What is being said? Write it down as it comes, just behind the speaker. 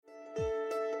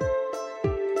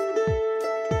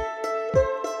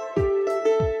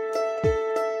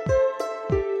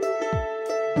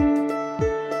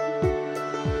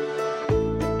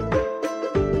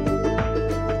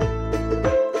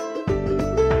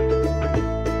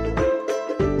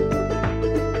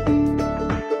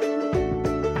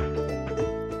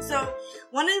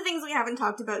haven't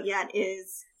talked about yet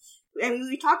is, I mean,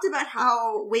 we talked about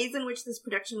how ways in which this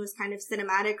production was kind of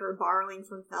cinematic or borrowing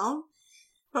from film,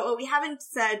 but what we haven't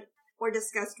said or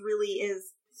discussed really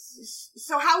is,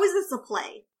 so how is this a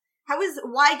play?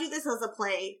 Why do this as a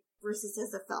play versus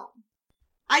as a film?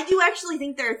 I do actually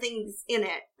think there are things in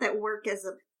it that work as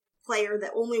a play or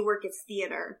that only work as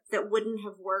theater that wouldn't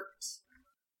have worked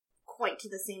quite to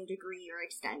the same degree or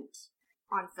extent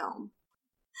on film.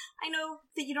 I know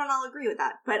that you don't all agree with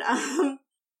that, but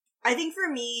I think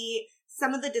for me,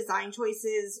 some of the design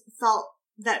choices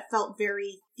felt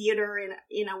very theater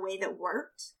in a way that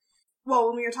worked. Well,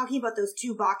 when we were talking about those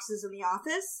two boxes in the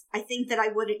office, I think that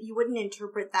you wouldn't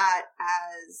interpret that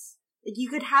as, like, you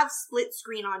could have split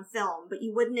screen on film, but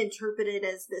you wouldn't interpret it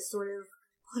as this sort of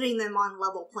putting them on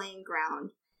level playing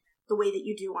ground the way that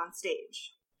you do on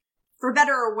stage. For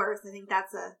better or worse, I think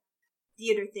that's a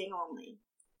theater thing only.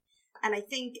 And I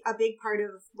think a big part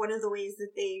of one of the ways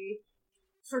that they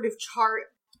sort of chart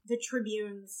the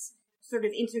Tribune's sort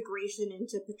of integration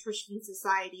into patrician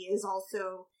society is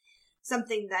also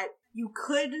something that you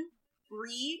could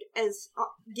read as,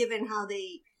 given how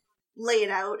they lay it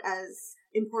out, as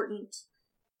important,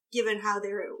 given how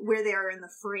where they are in the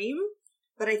frame.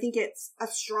 But I think it's a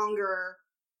stronger,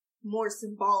 more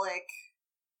symbolic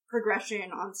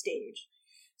progression on stage.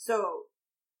 So,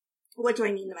 what do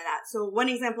I mean by that? So, one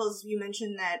example is you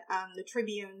mentioned that the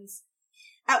Tribunes,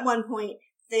 at one point,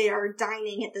 they are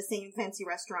dining at the same fancy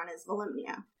restaurant as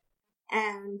Volumnia.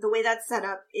 And the way that's set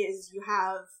up is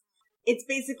it's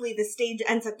basically the stage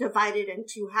ends up divided in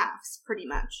two halves, pretty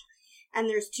much. And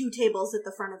there's two tables at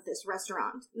the front of this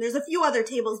restaurant. And there's a few other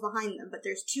tables behind them, but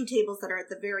there's two tables that are at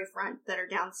the very front that are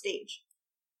downstage.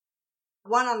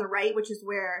 One on the right, which is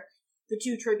where the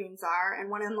two Tribunes are, and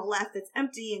one on the left that's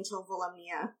empty until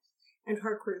Volumnia and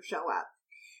her crew show up.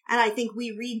 And I think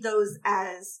we read those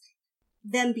as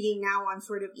them being now on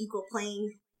sort of equal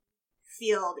playing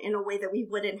field in a way that we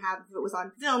wouldn't have if it was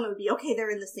on film. It would be, okay, they're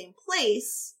in the same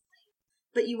place,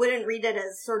 but you wouldn't read it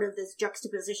as sort of this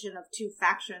juxtaposition of two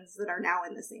factions that are now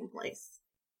in the same place.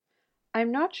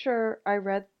 I'm not sure I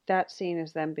read that scene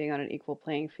as them being on an equal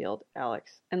playing field,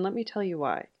 Alex, and let me tell you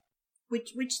why.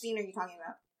 Which scene are you talking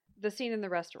about? The scene in the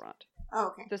restaurant. Oh,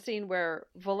 okay. The scene where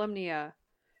Volumnia...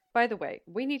 By the way,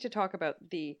 we need to talk about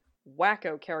the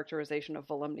wacko characterization of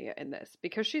Volumnia in this,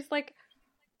 because she's like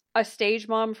a stage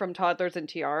mom from Toddlers and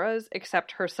Tiaras,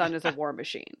 except her son is a war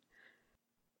machine.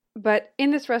 But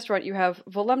in this restaurant, you have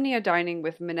Volumnia dining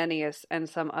with Menenius and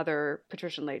some other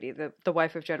patrician lady, the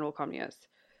wife of General Comnius.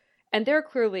 And they're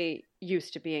clearly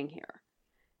used to being here.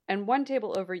 And one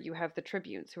table over, you have the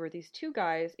Tribunes, who are these two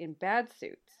guys in bad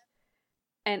suits.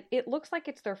 And it looks like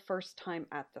it's their first time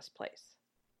at this place,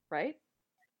 right?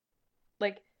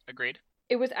 Like, agreed.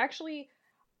 It was actually,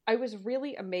 I was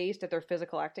really amazed at their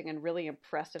physical acting and really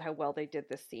impressed at how well they did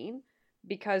this scene,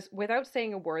 because without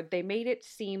saying a word, they made it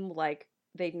seem like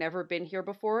they'd never been here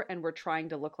before and were trying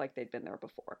to look like they'd been there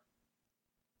before.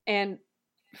 And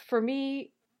for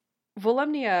me,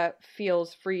 Volumnia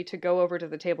feels free to go over to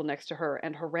the table next to her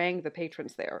and harangue the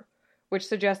patrons there, which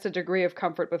suggests a degree of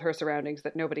comfort with her surroundings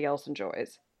that nobody else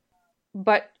enjoys.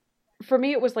 But for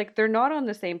me, it was like, they're not on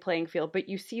the same playing field, but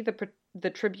you see the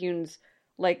Tribunes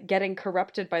like getting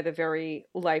corrupted by the very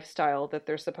lifestyle that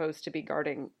they're supposed to be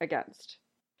guarding against.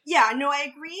 Yeah, no, I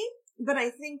agree, but I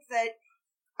think that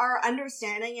our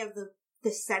understanding of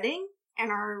the setting and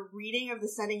our reading of the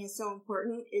setting is so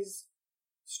important, is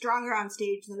stronger on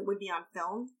stage than it would be on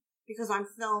film, because on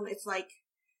film, it's like,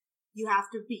 you have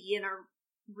to be in a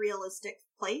realistic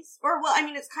place. Or, well, I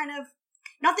mean, it's kind of,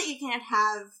 not that you can't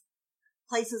have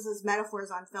places as metaphors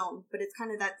on film, but it's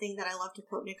kind of that thing that I love to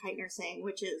quote Nick Heitner saying,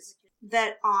 which is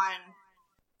that on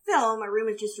film, a room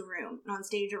is just a room, and on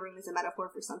stage, a room is a metaphor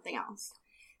for something else.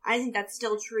 I think that's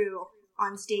still true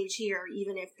on stage here,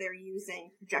 even if they're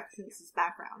using projections as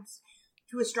backgrounds.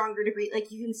 To a stronger degree, like,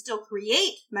 you can still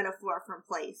create metaphor from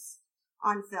place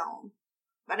on film,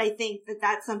 but I think that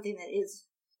that's something that is,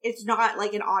 it's not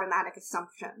like an automatic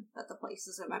assumption that the place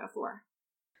is a metaphor.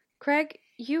 Craig,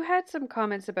 you had some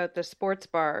comments about the sports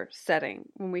bar setting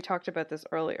when we talked about this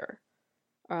earlier.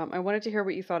 I wanted to hear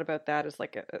what you thought about that as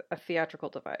like a theatrical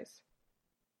device.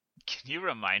 Can you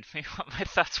remind me what my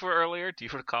thoughts were earlier? Do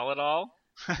you recall it all?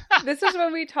 This is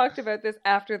when we talked about this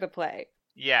after the play.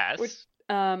 Yes.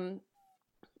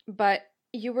 But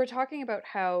you were talking about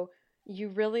how you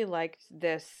really liked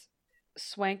this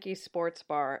swanky sports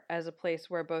bar as a place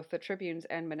where both the Tribunes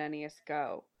and Menenius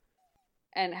go.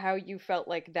 And how you felt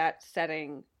like that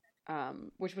setting,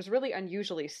 which was really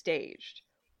unusually staged,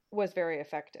 was very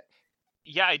effective.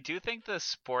 Yeah, I do think the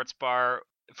sports bar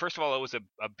first of all, it was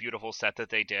a beautiful set that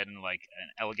they did, and like an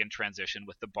elegant transition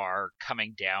with the bar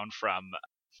coming down from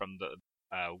the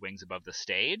wings above the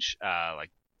stage,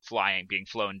 like being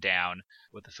flown down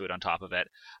with the food on top of it.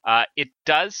 It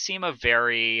does seem a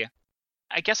very,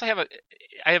 I guess I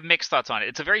have mixed thoughts on it.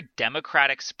 It's a very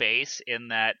democratic space in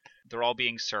that they're all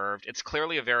being served. It's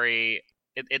clearly a very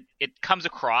it comes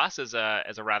across as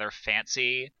a rather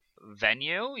fancy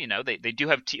venue. You know, they do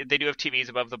have TVs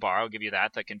above the bar. I'll give you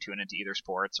that can tune into either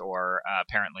sports or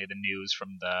apparently the news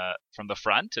from the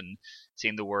front, and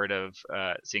seeing the word of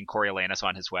seeing Coriolanus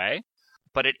on his way.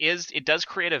 But it does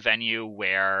create a venue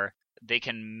where they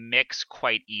can mix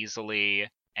quite easily,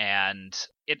 and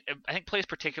it I think plays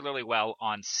particularly well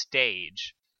on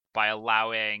stage by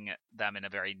allowing them in a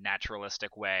very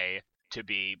naturalistic way to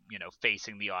be,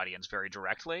 facing the audience very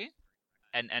directly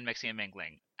and mixing and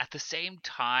mingling. At the same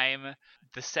time,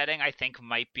 the setting I think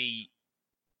might be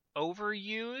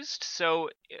overused. So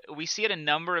we see it a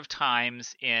number of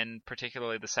times in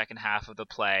particularly the second half of the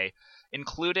play,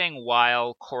 including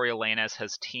while Coriolanus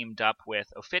has teamed up with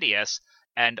Ophidius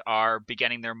and are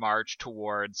beginning their march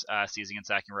towards seizing and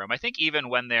sacking Rome. I think even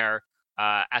when they're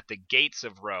at the gates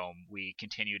of Rome, we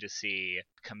continue to see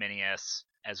Cominius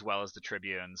as well as the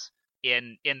tribunes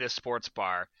in this sports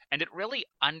bar, and it really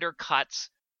undercuts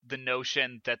the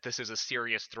notion that this is a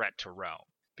serious threat to Rome.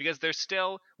 Because there's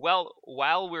still,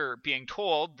 while we're being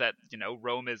told that,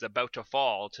 Rome is about to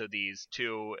fall to these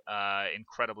two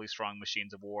incredibly strong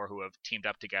machines of war who have teamed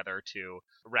up together to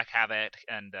wreak havoc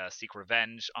and seek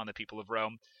revenge on the people of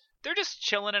Rome, they're just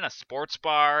chilling in a sports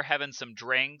bar, having some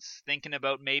drinks, thinking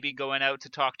about maybe going out to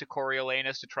talk to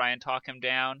Coriolanus to try and talk him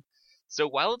down. So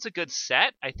while it's a good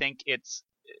set, I think it's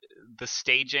the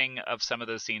staging of some of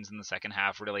those scenes in the second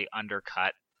half really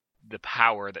undercut the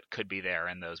power that could be there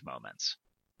in those moments.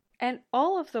 And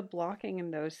all of the blocking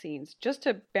in those scenes, just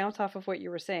to bounce off of what you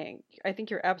were saying, I think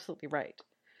you're absolutely right.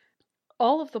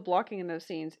 All of the blocking in those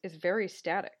scenes is very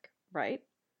static, right?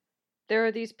 There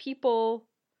are these people.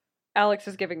 Alex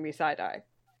is giving me side eye.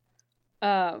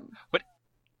 But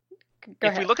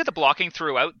if we look at the blocking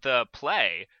throughout the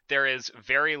play, there is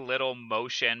very little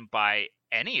motion by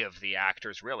any of the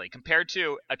actors, really, compared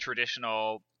to a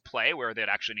traditional play where they'd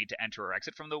actually need to enter or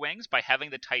exit from the wings. By having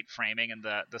the tight framing and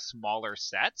the smaller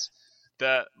sets,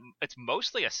 it's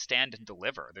mostly a stand and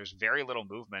deliver. There's very little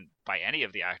movement by any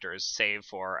of the actors, save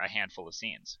for a handful of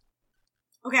scenes.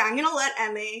 Okay, I'm going to let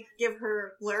Emma give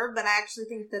her blurb, but I actually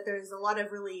think that there's a lot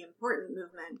of really important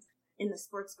movement in the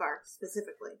sports bar,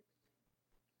 specifically.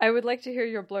 I would like to hear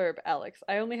your blurb, Alex.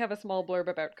 I only have a small blurb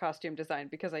about costume design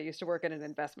because I used to work at an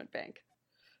investment bank.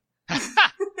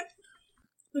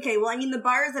 Okay, well, the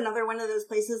bar is another one of those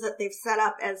places that they've set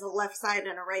up as a left side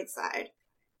and a right side.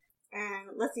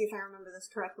 And let's see if I remember this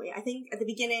correctly. I think at the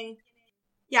beginning,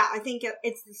 I think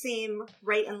it's the same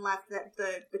right and left, that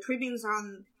the tribunes are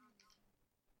on,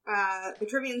 the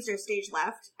tribunes are stage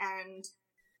left, and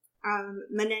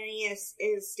Menenius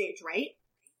is stage right.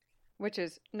 Which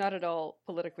is not at all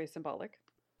politically symbolic.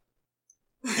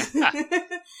 Well,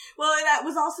 that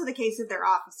was also the case of their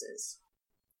offices.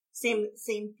 Same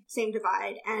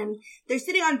divide. And they're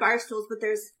sitting on bar stools, but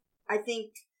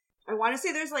I want to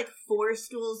say there's like 4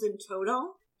 stools in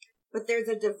total, but there's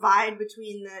a divide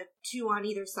between the 2 on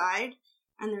either side,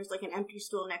 and there's like an empty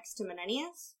stool next to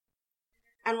Menenius.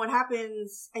 And what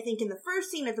happens, I think, in the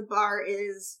first scene at the bar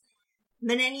is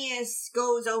Menenius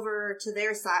goes over to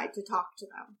their side to talk to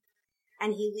them,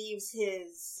 and he leaves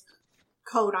his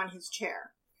coat on his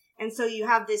chair. And so you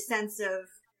have this sense of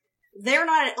they're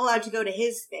not allowed to go to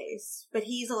his space, but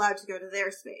he's allowed to go to their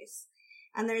space.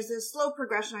 And there's this slow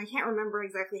progression. I can't remember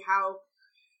exactly how,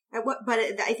 but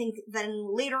I think then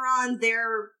later on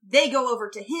they go over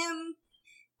to him,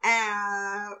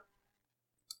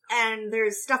 and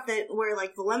there's stuff where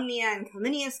like Volumnia and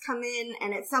Cominius come in,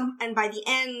 and by the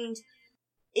end,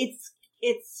 it's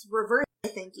reversed. I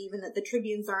think even that the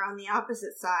tribunes are on the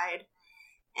opposite side,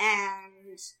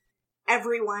 and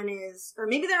everyone is, or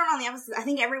maybe they're not on the opposite. I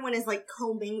think everyone is like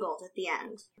commingled at the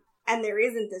end, and there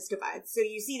isn't this divide. So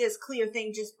you see this clear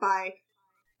thing just by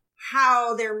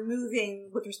how they're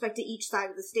moving with respect to each side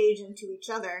of the stage and to each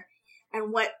other,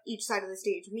 and what each side of the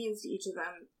stage means to each of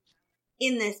them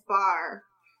in this bar,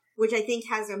 which I think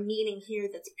has a meaning here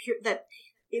that's pure, that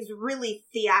is really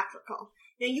theatrical.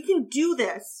 Now you can do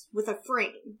this with a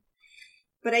frame,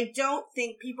 but I don't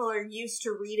think people are used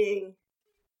to reading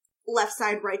left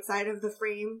side, right side of the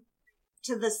frame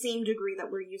to the same degree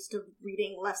that we're used to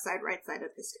reading left side, right side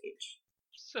of the stage.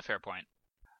 That's a fair point.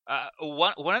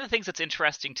 One of the things that's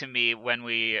interesting to me when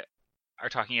we are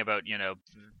talking about,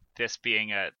 this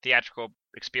being a theatrical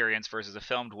experience versus a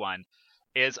filmed one,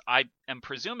 is I am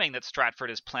presuming that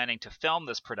Stratford is planning to film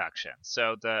this production.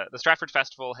 So the Stratford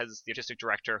Festival has the artistic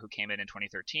director who came in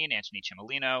 2013, Anthony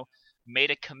Cimolino,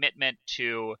 made a commitment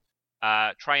to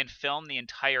try and film the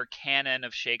entire canon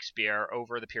of Shakespeare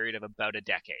over the period of about a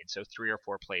decade, so 3 or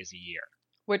 4 plays a year.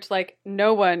 Which, like,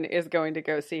 no one is going to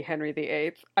go see Henry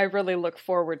VIII. I really look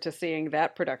forward to seeing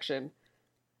that production.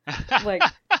 Like,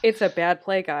 it's a bad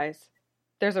play, guys.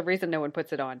 There's a reason no one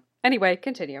puts it on. Anyway,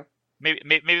 continue.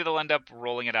 Maybe they'll end up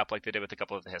rolling it up like they did with a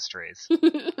couple of the histories.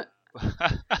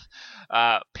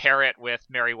 Pair it with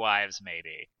Merry Wives,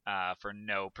 maybe, for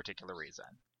no particular reason.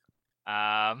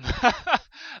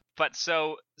 But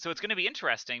so it's going to be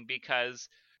interesting because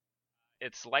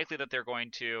it's likely that they're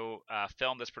going to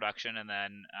film this production and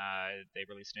then they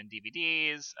release it in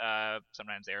DVDs.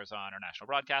 Sometimes airs on our national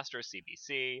broadcaster,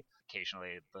 CBC.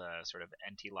 Occasionally, the sort of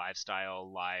NT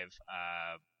lifestyle live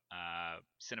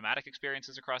cinematic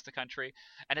experiences across the country,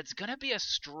 and it's going to be a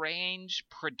strange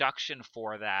production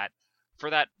for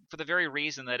the very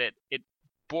reason that it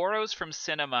borrows from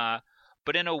cinema,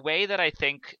 but in a way that I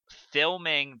think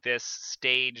filming this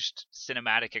staged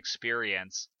cinematic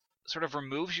experience sort of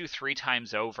removes you 3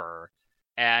 times over,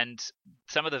 and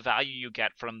some of the value you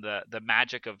get from the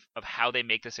magic of how they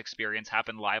make this experience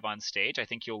happen live on stage, I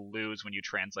think you'll lose when you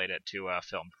translate it to a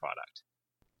filmed product.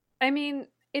 I mean,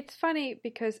 it's funny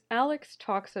because Alex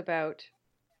talks about,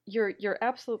 you're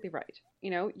absolutely right.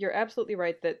 You know, you're absolutely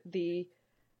right that the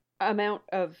amount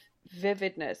of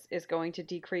vividness is going to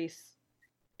decrease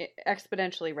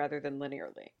exponentially rather than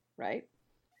linearly, right?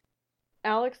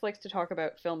 Alex likes to talk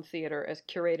about film theater as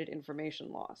curated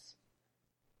information loss.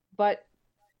 But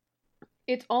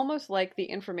it's almost like the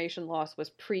information loss was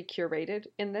pre-curated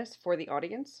in this for the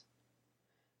audience.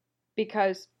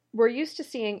 Because we're used to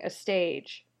seeing a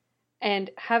stage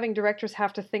and having directors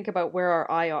have to think about where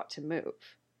our eye ought to move.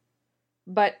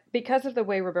 But because of the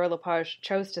way Robert Lepage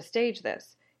chose to stage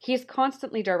this, he's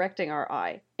constantly directing our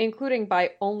eye, including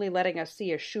by only letting us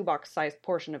see a shoebox-sized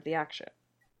portion of the action.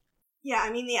 Yeah,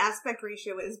 I mean, the aspect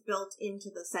ratio is built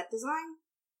into the set design.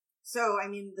 So, I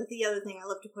mean, the other thing I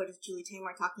love to quote is Julie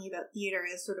Taymor talking about theater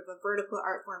as sort of a vertical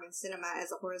art form in cinema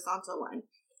as a horizontal one.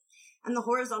 And the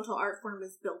horizontal art form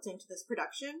is built into this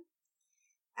production.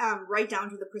 Right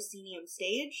down to the proscenium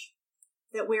stage,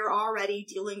 that we're already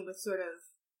dealing with sort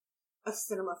of a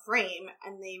cinema frame,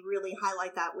 and they really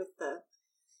highlight that with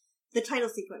the title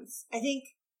sequence. I think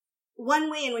one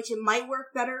way in which it might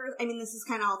work better, I mean, this is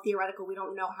kind of all theoretical, we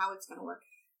don't know how it's going to work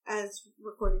as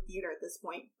recorded theater at this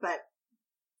point, but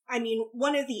I mean,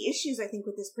 one of the issues I think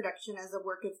with this production as a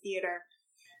work of theater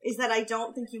is that I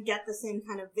don't think you get the same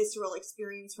kind of visceral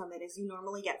experience from it as you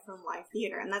normally get from live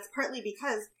theater, and that's partly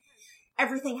because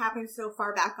everything happens so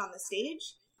far back on the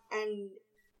stage,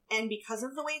 and because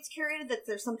of the way it's curated, that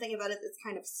there's something about it that's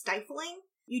kind of stifling.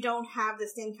 You don't have the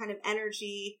same kind of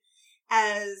energy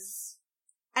as...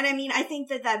 And I mean, I think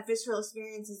that visceral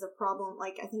experience is a problem.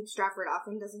 Like, I think Stratford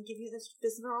often doesn't give you this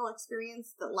visceral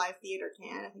experience that live theater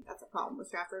can. I think that's a problem with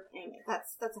Stratford. Anyway,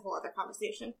 that's a whole other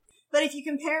conversation. But if you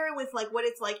compare it with, like, what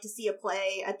it's like to see a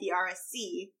play at the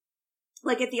RSC...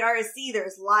 Like, at the RSC,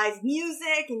 there's live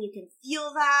music, and you can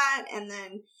feel that, and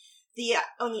then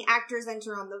when the actors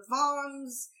enter on the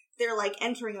VOMs, they're, like,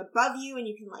 entering above you, and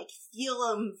you can, like, feel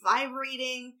them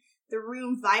vibrating, the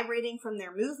room vibrating from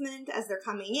their movement as they're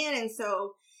coming in, and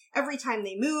so every time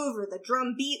they move, or the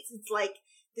drum beats, it's, like,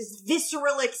 this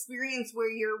visceral experience where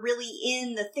you're really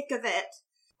in the thick of it,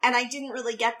 and I didn't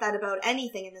really get that about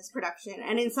anything in this production,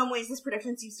 and in some ways, this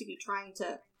production seems to be trying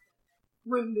to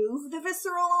remove the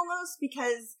visceral almost,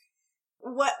 because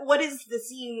what is the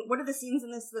scene, what are the scenes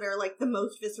in this that are like the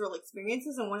most visceral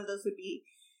experiences, and one of those would be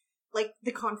like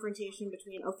the confrontation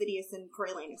between Ophidius and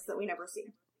Coriolanus that we never see.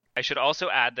 I should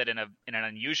also add that in an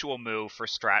unusual move for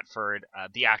Stratford,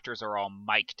 the actors are all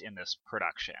mic'd in this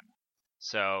production.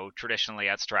 So traditionally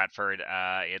at Stratford,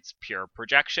 it's pure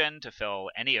projection to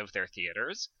fill any of their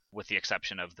theaters, with the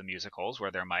exception of the musicals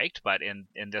where they're mic'd. But in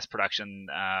this production,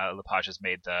 Lepage has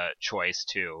made the choice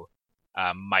to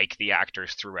mic the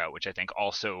actors throughout, which I think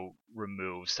also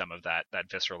removes some of that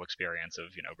visceral experience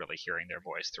of, you know, really hearing their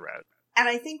voice throughout. And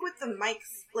I think with the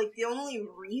mics, like, the only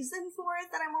reason for it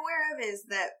that I'm aware of is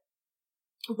that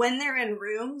when they're in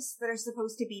rooms that are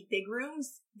supposed to be big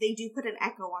rooms, they do put an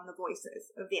echo on the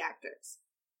voices of the actors.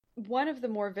 One of the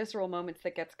more visceral moments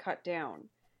that gets cut down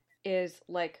is,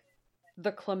 like,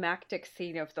 the climactic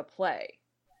scene of the play,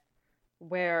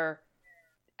 where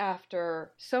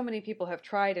after so many people have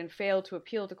tried and failed to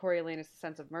appeal to Coriolanus'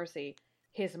 sense of mercy,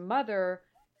 his mother,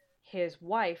 his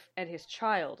wife, and his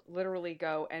child literally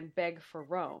go and beg for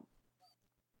Rome.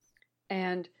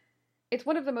 And it's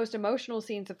one of the most emotional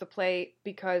scenes of the play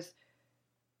because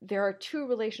there are two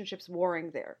relationships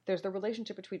warring there. There's the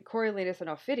relationship between Coriolanus and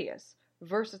Aufidius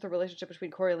versus the relationship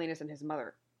between Coriolanus and his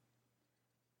mother.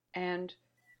 And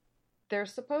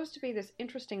there's supposed to be this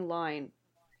interesting line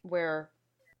where,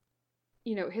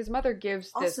 his mother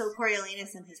gives this... Also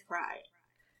Coriolanus and his pride.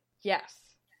 Yes.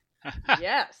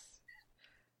 Yes.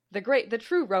 The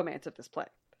true romance of this play.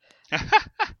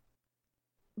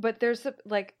 But there's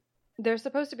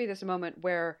supposed to be this moment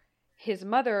where his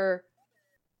mother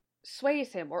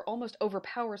sways him or almost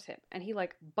overpowers him, and he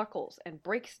buckles and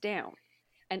breaks down,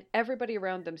 and everybody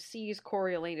around them sees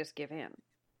Coriolanus give in.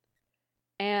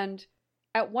 And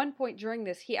at one point during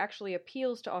this, he actually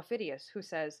appeals to Aufidius, who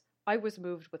says, "I was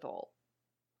moved withal."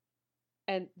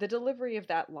 And the delivery of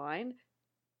that line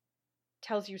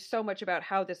tells you so much about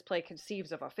how this play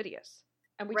conceives of Aufidius.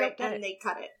 And we don't get it. And they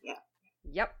cut it, yeah.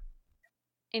 Yep.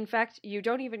 In fact, you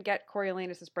don't even get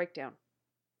Coriolanus' breakdown.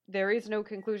 There is no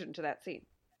conclusion to that scene.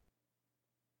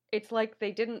 It's like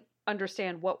they didn't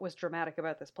understand what was dramatic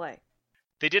about this play.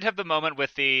 They did have the moment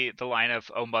with the line of,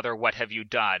 "Oh, mother, what have you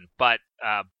done?" But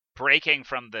breaking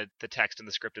from the text and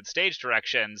the scripted stage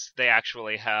directions, they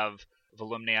actually have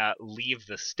Volumnia leave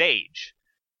the stage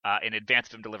in advance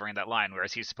of him delivering that line,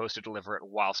 whereas he's supposed to deliver it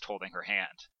whilst holding her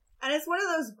hand. And it's one of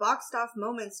those boxed off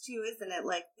moments, too, isn't it?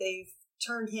 They've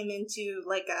turned him into,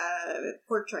 a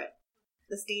portrait.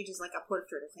 The stage is like a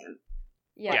portrait of him.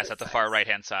 Yes, at the far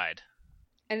right-hand side.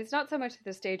 And it's not so much that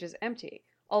the stage is empty,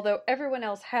 although everyone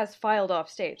else has filed off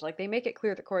stage. They make it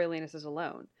clear that Coriolanus is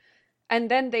alone. And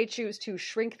then they choose to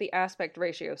shrink the aspect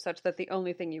ratio such that the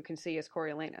only thing you can see is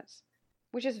Coriolanus,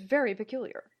 which is very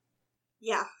peculiar.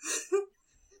 Yeah.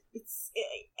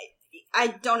 I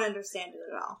don't understand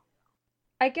it at all.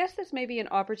 I guess this may be an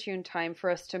opportune time for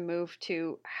us to move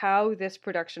to how this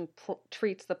production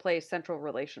treats the play's central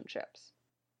relationships.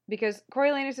 Because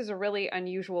Coriolanus is a really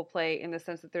unusual play in the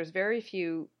sense that there's very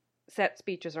few set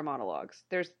speeches or monologues.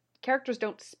 Characters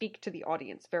don't speak to the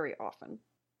audience very often.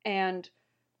 And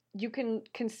you can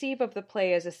conceive of the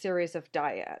play as a series of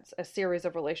dyads, a series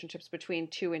of relationships between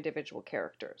two individual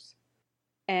characters.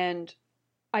 And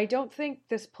I don't think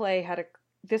this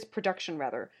production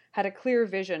had a clear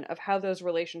vision of how those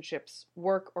relationships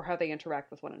work or how they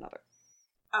interact with one another.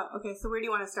 Oh, okay, so where do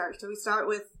you want to start? Should we start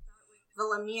with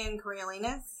Volumnia and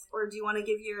Coriolanus? Or do you want to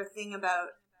give your thing about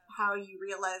how you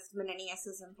realized Menenius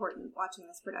is important watching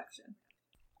this production?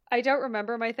 I don't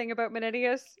remember my thing about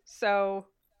Menenius, so...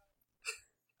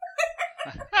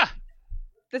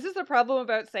 This is the problem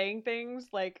about saying things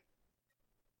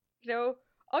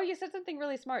oh, you said something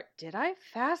really smart. Did I?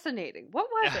 Fascinating. What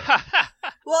was it?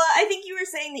 Well, I think you were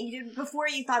saying that you did before.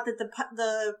 You thought that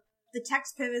the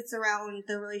text pivots around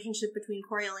the relationship between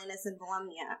Coriolanus and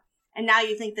Volumnia, and now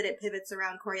you think that it pivots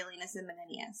around Coriolanus and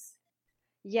Menenius.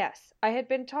 Yes, I had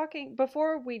been talking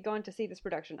before we'd gone to see this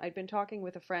production. I'd been talking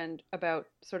with a friend about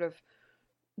sort of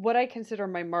what I consider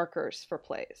my markers for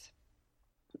plays.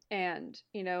 And,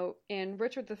 in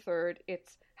Richard III,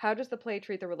 it's how does the play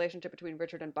treat the relationship between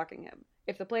Richard and Buckingham?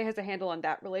 If the play has a handle on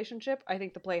that relationship, I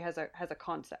think the play has a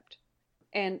concept.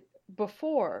 And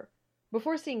before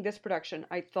seeing this production,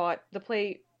 I thought the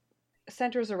play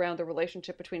centers around the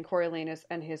relationship between Coriolanus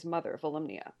and his mother,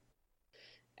 Volumnia.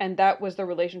 And that was the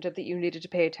relationship that you needed to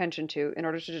pay attention to in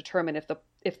order to determine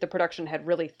if the production had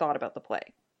really thought about the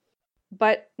play.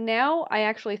 But now I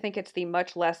actually think it's the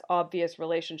much less obvious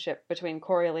relationship between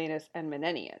Coriolanus and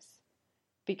Menenius.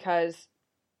 Because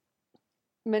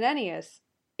Menenius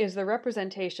is the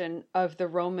representation of the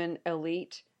Roman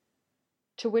elite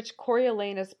to which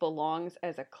Coriolanus belongs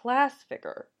as a class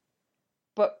figure,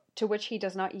 but to which he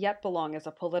does not yet belong as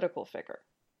a political figure.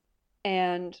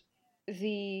 And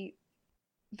is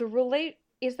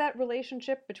that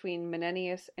relationship between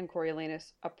Menenius and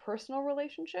Coriolanus a personal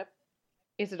relationship?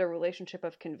 Is it a relationship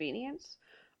of convenience?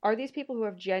 Are these people who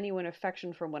have genuine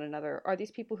affection for one another? Are these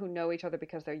people who know each other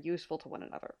because they're useful to one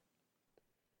another?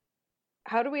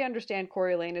 How do we understand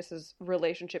Coriolanus'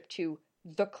 relationship to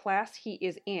the class he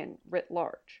is in writ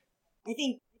large? I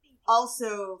think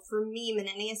also, for me,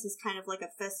 Menenius is kind of like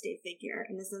a feste figure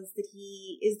in the sense that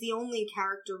he is the only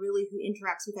character really who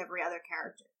interacts with every other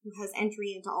character, who has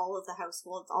entry into all of the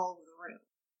households, all over the room.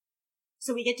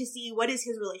 So we get to see what is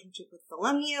his relationship with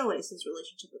Volumnia, what is his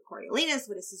relationship with Coriolanus,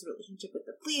 what is his relationship with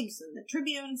the plebes and the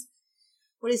tribunes,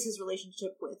 what is his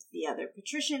relationship with the other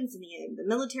patricians and the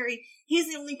military. He's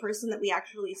the only person that we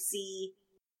actually see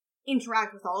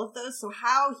interact with all of those, so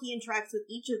how he interacts with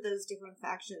each of those different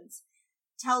factions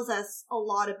tells us a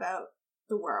lot about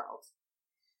the world.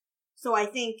 So I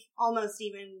think almost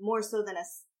even more so than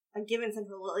a given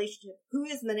central relationship, who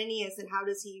is Menenius and how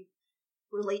does he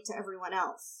relate to everyone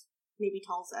else maybe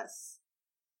tells us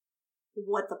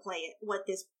what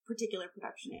this particular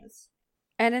production is.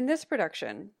 And in this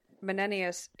production,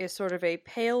 Menenius is sort of a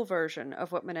pale version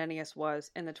of what Menenius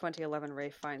was in the 2011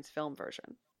 Ralph Fiennes film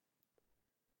version.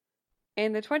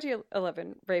 In the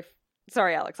 2011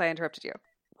 Sorry, Alex, I interrupted you.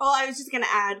 Oh, I was just going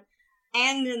to add,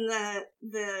 and in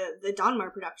the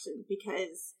Donmar production,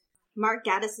 because Mark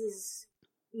Gaddis's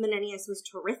Menenius was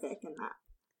terrific in that.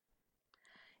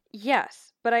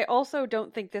 Yes, but I also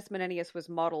don't think this Menenius was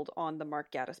modeled on the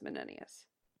Mark Gaddis Menenius.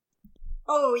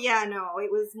 Oh, yeah, no, it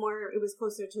was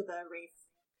closer to the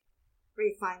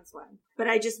Ralph Fiennes one. But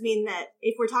I just mean that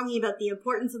if we're talking about the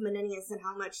importance of Menenius and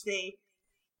how much they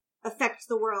affect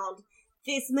the world,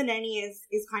 this Menenius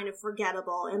is kind of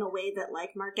forgettable in a way that,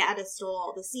 like, Mark Gaddis stole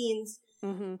all the scenes.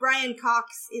 Mm-hmm. Brian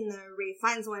Cox in the Ralph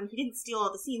Fiennes one, he didn't steal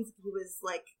all the scenes, but he was,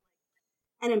 like,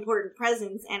 an important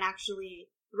presence, and actually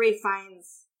Ralph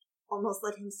Fiennes almost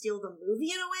let him steal the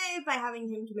movie in a way by having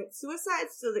him commit suicide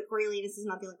so that Coriolanus is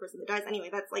not the only person that dies. Anyway,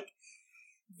 that's, like,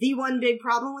 the one big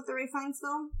problem with the Ralph Fiennes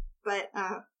film, but,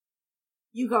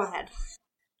 you go ahead.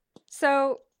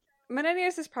 So,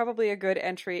 Menenius is probably a good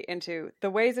entry into the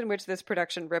ways in which this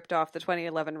production ripped off the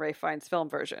 2011 Ralph Fiennes film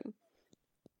version.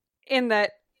 In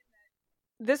that,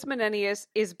 this Menenius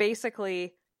is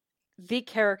basically the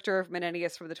character of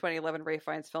Menenius from the 2011 Ralph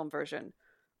Fiennes film version,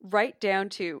 right down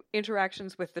to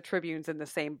interactions with the tribunes in the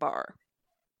same bar,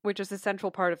 which is a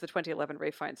central part of the 2011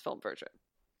 Ralph Fiennes film version.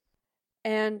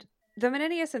 And the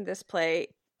Menenius in this play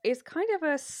is kind of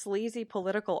a sleazy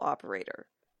political operator.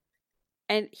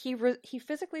 And he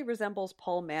physically resembles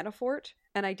Paul Manafort,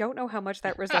 and I don't know how much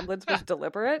that resemblance was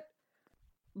deliberate,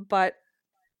 but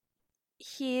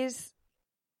this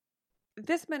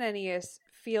Menenius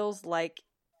feels like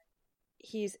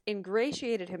he's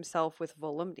ingratiated himself with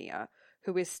Volumnia,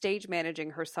 who is stage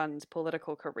managing her son's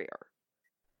political career.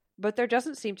 But there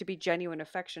doesn't seem to be genuine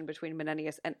affection between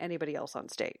Menenius and anybody else on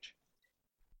stage.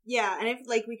 Yeah, and if,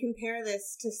 like, we compare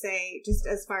this to, say, just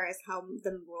as far as how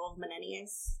the role of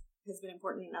Menenius has been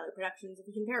important in other productions, if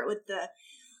we compare it with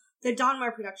the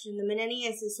Donmar production, the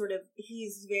Menenius is sort of,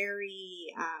 he's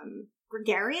very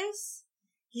gregarious.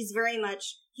 He's very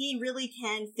much, he really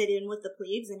can fit in with the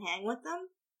plebes and hang with them.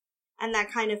 And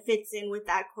that kind of fits in with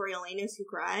that Coriolanus who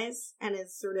cries and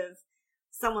is sort of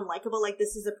someone likable. Like,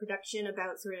 this is a production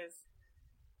about sort of,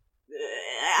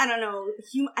 I don't know,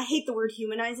 I hate the word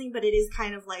humanizing, but it is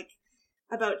kind of like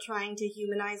about trying to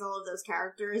humanize all of those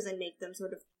characters and make them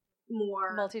sort of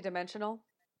more multidimensional.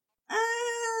 No,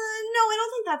 I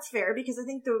don't think that's fair, because I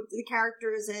think the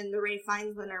characters in the Ralph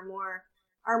Fiennes one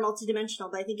are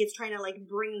multidimensional, but I think it's trying to, like,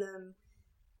 bring them,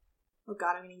 oh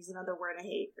god, I'm gonna use another word I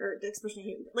hate, or the expression I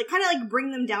hate, like, kind of, like,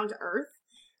 bring them down to earth,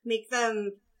 make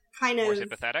them kind of... More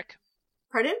sympathetic?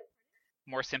 Pardon?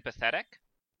 More sympathetic?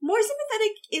 More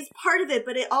sympathetic is part of it,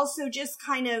 but it also just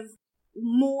kind of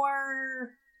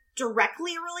more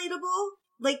directly relatable.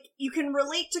 Like, you can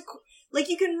relate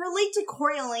to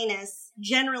Coriolanus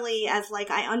generally as, like,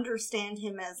 I understand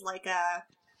him as, like, a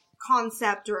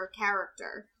concept or a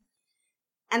character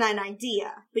and an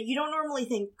idea, but you don't normally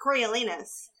think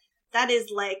Coriolanus, that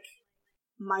is, like,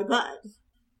 my bud,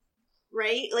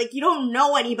 right? Like, you don't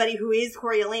know anybody who is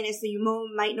Coriolanus, so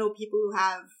you might know people who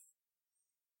have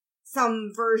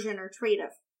some version or trait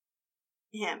of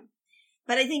him.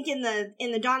 But I think in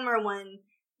the Donmar one,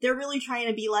 they're really trying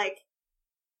to be like,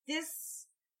 this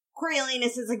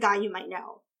Coriolanus is a guy you might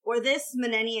know, or this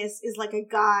Menenius is like a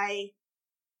guy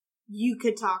you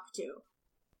could talk to.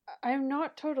 I'm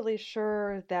not totally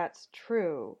sure that's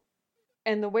true.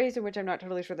 And the ways in which I'm not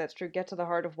totally sure that's true get to the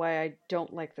heart of why I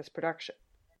don't like this production.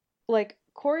 Like,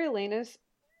 Coriolanus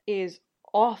is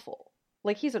awful.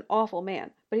 Like, he's an awful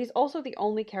man, but he's also the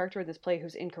only character in this play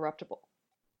who's incorruptible.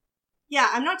 Yeah,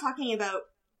 I was talking about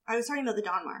the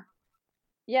Donmar.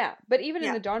 Yeah, but even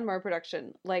in the Donmar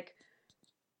production, like,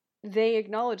 they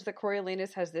acknowledge that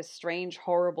Coriolanus has this strange,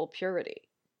 horrible purity.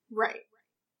 Right.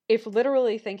 If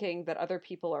literally thinking that other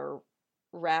people are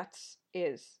rats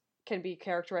can be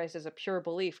characterized as a pure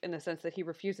belief in the sense that he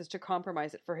refuses to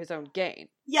compromise it for his own gain.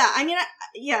 Yeah, I mean,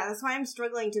 that's why I'm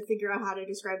struggling to figure out how to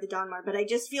describe the Donmar, but I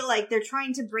just feel like they're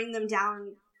trying to bring them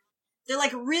down. They're,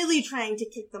 like, really trying to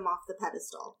kick them off the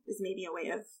pedestal, is maybe a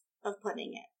way of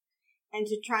putting it. And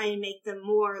to try and make them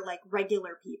more like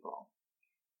regular people.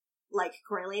 Like,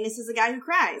 Coriolanus is a guy who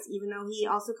cries, even though he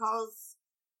also calls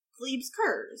plebes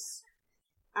curs.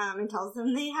 And tells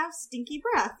them they have stinky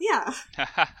breath, yeah.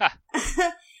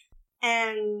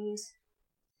 And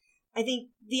I think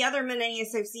the other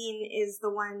Menenius I've seen is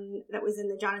the one that was in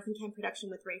the Jonathan Kent production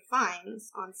with Ralph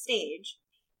Fiennes on stage.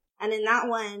 And in that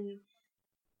one,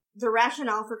 the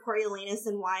rationale for Coriolanus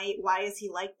and why is he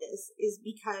like this is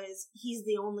because he's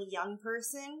the only young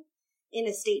person in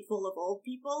a state full of old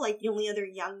people. Like, the only other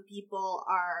young people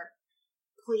are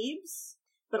plebes,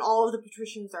 but all of the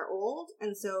patricians are old,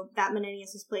 and so that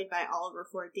Menenius was played by Oliver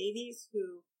Ford Davies,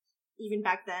 who even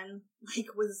back then,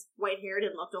 like, was white-haired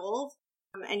and looked old.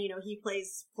 And, you know, he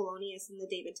plays Polonius in the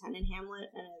David Tennant Hamlet,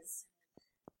 and is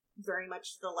very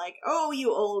much the, like, oh,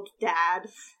 you old dad.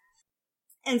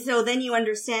 And so then you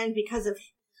understand, because of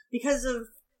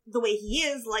the way he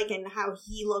is, like, and how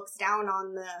he looks down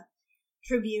on the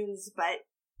tribunes, but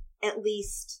at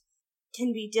least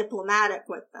can be diplomatic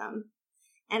with them,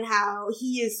 and how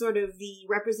he is sort of the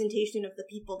representation of the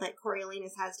people that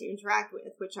Coriolanus has to interact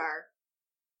with, which are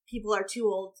people are too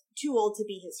old to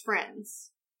be his friends,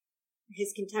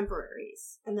 his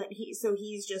contemporaries, and that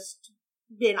he's just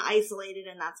been isolated,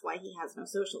 and that's why he has no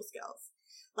social skills.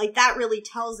 Like, that really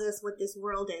tells us what this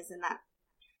world is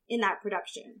in that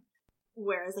production.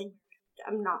 Whereas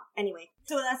I'm not, anyway.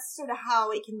 So that's sort of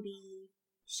how it can be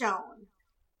shown.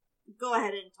 Go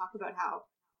ahead and talk about how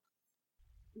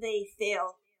they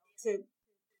fail to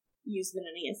use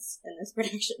Menenius in this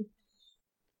production.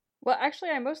 Well, actually,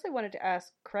 I mostly wanted to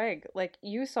ask Craig, like,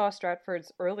 you saw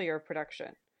Stratford's earlier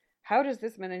production. How does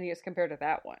this Menenius compare to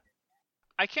that one?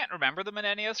 I can't remember the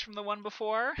Menenius from the one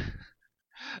before.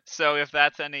 So if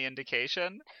that's any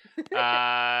indication,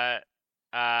 yeah,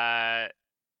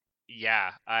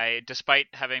 despite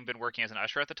having been working as an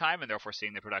usher at the time and therefore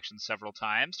seeing the production several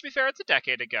times, to be fair, it's a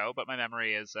decade ago, but my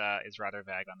memory is rather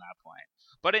vague on that point.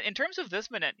 But in terms of this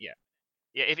minute, yeah,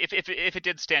 if it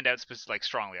did stand out like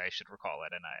strongly, I should recall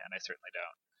it, and I certainly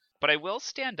don't. But I will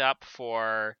stand up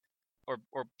for, or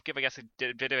give, I guess, a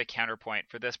bit of a counterpoint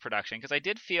for this production, because I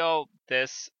did feel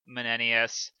this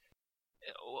Menenius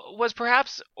was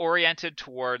perhaps oriented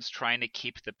towards trying to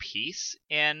keep the peace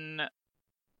in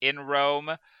Rome,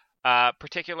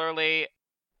 particularly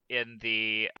in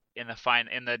the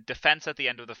defense at the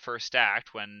end of the first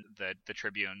act, when the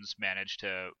tribunes managed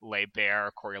to lay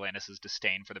bare Coriolanus's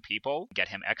disdain for the people, get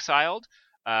him exiled.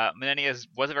 Menenius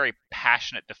was a very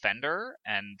passionate defender,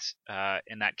 and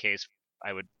in that case,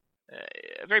 a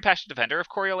very passionate defender of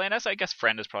Coriolanus. I guess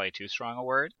friend is probably too strong a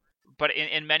word, but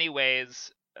in many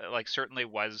ways, like, certainly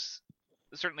is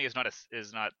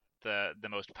not the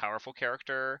most powerful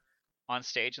character on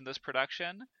stage in this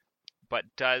production, but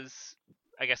does,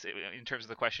 I guess, in terms of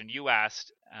the question you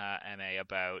asked, MA,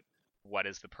 about what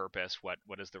is the purpose, what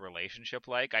is the relationship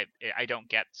like, I don't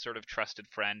get sort of trusted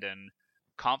friend and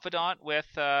confidant with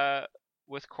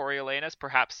Coriolanus.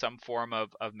 Perhaps some form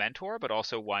of mentor, but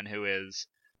also one who is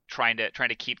trying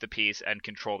to keep the peace and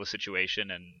control the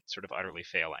situation and sort of utterly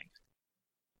failing.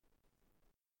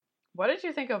 What did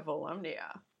you think of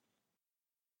Volumnia?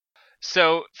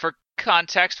 So, for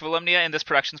context, Volumnia in this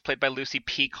production is played by Lucy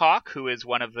Peacock, who is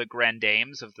one of the grand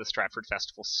dames of the Stratford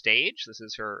Festival stage. This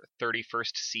is her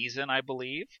 31st season, I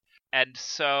believe. And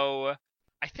so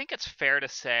I think it's fair to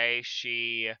say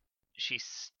she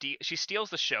steals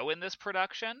the show in this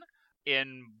production,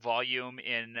 in volume,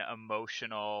 in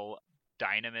emotional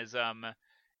dynamism,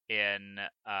 in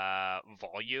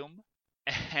volume.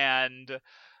 And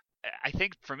I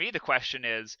think for me the question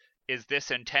is this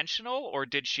intentional, or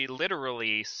did she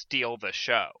literally steal the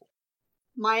show?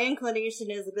 My inclination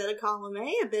is a bit of column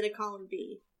A, a bit of column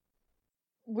B.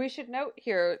 We should note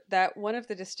here that one of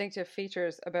the distinctive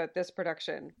features about this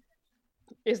production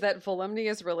is that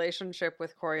Volumnia's relationship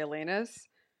with Coriolanus,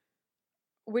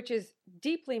 which is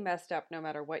deeply messed up no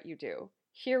matter what you do,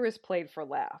 here is played for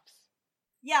laughs.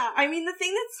 Yeah, I mean, the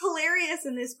thing that's hilarious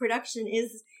in this production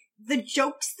is the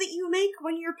jokes that you make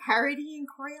when you're parodying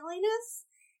Coriolanus,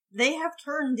 they have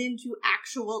turned into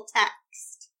actual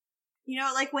text. You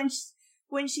know, like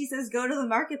when she says, go to the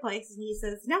marketplace, and he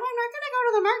says, no, I'm not gonna go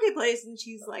to the marketplace, and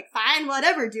she's like, fine,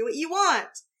 whatever, do what you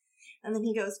want. And then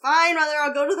he goes, fine, mother,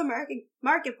 I'll go to the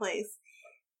marketplace.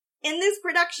 In this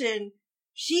production,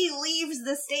 she leaves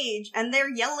the stage, and they're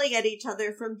yelling at each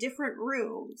other from different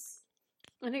rooms.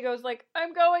 And he goes like,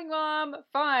 I'm going, Mom,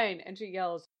 fine. And she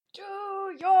yells,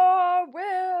 do your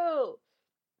will.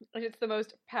 And it's the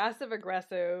most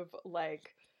passive-aggressive,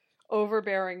 like,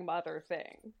 overbearing mother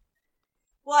thing.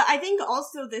 Well, I think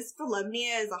also this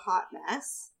Volumnia is a hot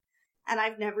mess. And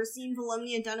I've never seen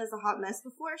Volumnia done as a hot mess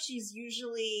before. She's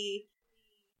usually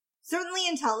certainly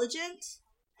intelligent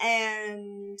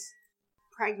and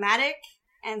pragmatic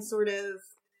and sort of,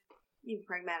 maybe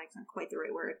pragmatic's not quite the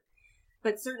right word,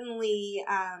 but certainly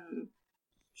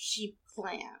she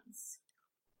plans.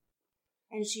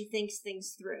 And she thinks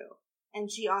things through. And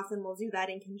she often will do that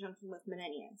in conjunction with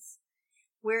Menenius.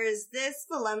 Whereas this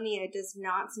Volumnia does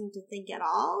not seem to think at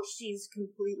all. She's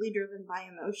completely driven by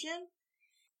emotion.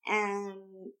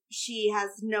 And she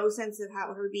has no sense of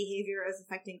how her behavior is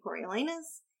affecting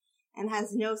Coriolanus, and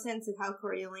has no sense of how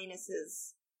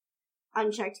Coriolanus's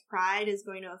unchecked pride is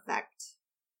going to affect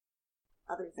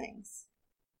other things.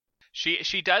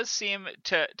 She does seem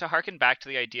to harken back to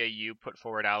the idea you put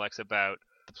forward, Alex, about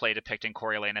the play depicting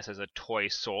Coriolanus as a toy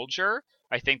soldier.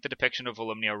 I think the depiction of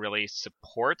Volumnia really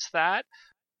supports that.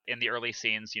 In the early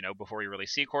scenes, before we really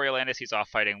see Coriolanus, he's off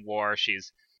fighting war.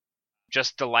 She's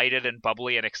just delighted and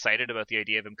bubbly and excited about the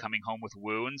idea of him coming home with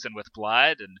wounds and with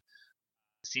blood, and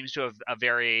seems to have a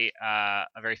very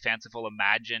fanciful,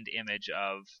 imagined image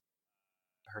of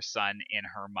her son in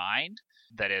her mind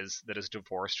that is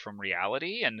divorced from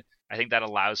reality. And I think that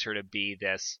allows her to be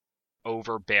this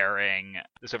overbearing,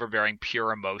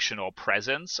 pure emotional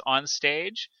presence on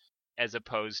stage, as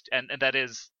opposed, and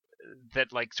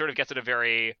that like sort of gets at a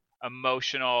very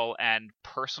emotional and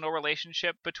personal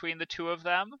relationship between the two of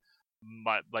them,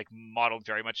 like modeled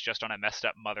very much just on a messed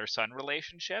up mother-son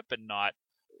relationship, and not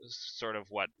sort of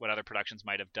what other productions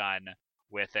might have done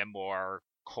with a more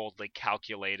coldly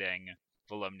calculating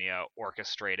Volumnia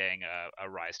orchestrating a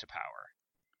rise to power.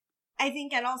 I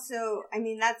think, and also, I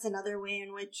mean, that's another way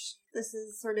in which this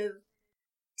is sort of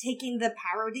taking the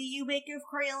parody you make of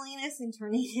Coriolanus and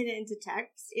turning it into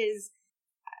text. Is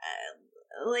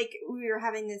like, we were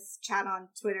having this chat on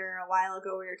Twitter a while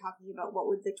ago. We were talking about what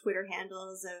would the Twitter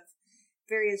handles of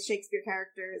various Shakespeare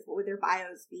characters, what would their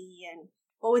bios be, and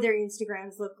what would their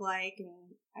Instagrams look like.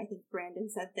 And I think Brandon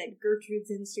said that Gertrude's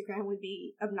Instagram would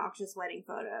be obnoxious wedding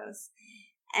photos.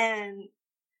 And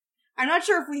I'm not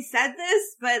sure if we said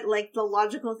this, but like the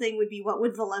logical thing would be, what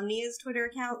would Volumnia's Twitter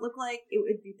account look like? It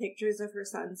would be pictures of her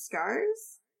son's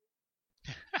scars.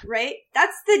 Right?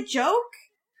 That's the joke.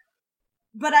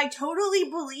 But I totally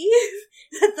believe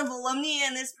that the Volumnia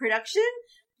in this production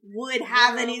would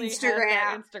have an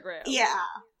Instagram.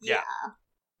 Yeah.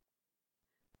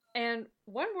 And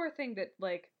one more thing that,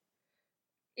 like,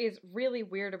 is really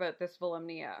weird about this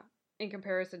Volumnia in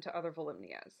comparison to other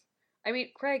Volumnias. I mean,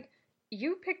 Craig,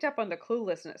 you picked up on the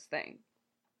cluelessness thing.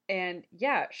 And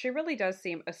yeah, she really does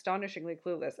seem astonishingly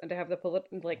clueless and to have the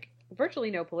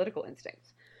virtually no political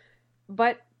instincts.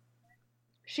 But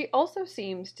she also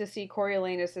seems to see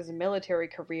Coriolanus' military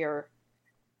career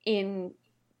in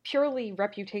purely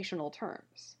reputational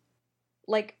terms.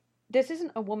 Like, this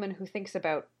isn't a woman who thinks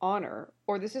about honor,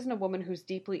 or this isn't a woman who's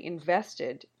deeply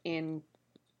invested in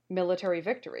military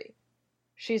victory.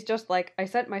 She's just like, I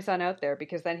sent my son out there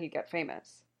because then he'd get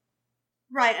famous.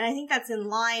 Right, and I think that's in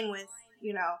line with,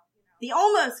 the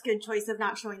almost good choice of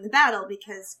not showing the battle,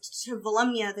 because to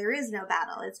Volumnia there is no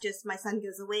battle. It's just my son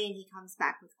goes away and he comes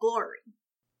back with glory.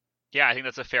 Yeah, I think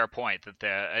that's a fair point.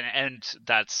 And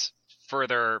that's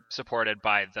further supported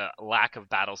by the lack of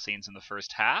battle scenes in the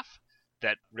first half.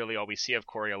 That really all we see of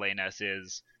Coriolanus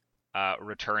is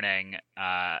returning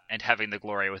and having the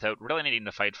glory without really needing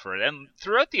to fight for it. And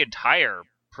throughout the entire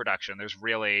production, there's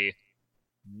really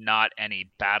not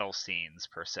any battle scenes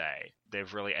per se.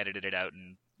 They've really edited it out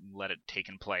and let it take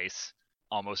in place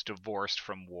almost divorced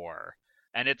from war.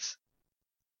 And it's,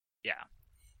 yeah.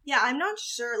 Yeah, I'm not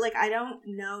sure, I don't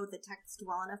know the text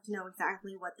well enough to know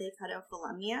exactly what they cut out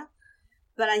Volumnia,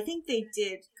 but I think they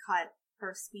did cut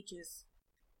her speeches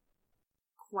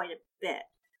quite a bit.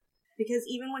 Because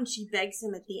even when she begs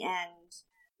him at the end,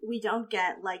 we don't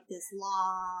get, this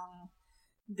long,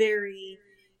 very,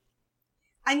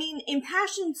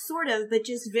 impassioned sort of, but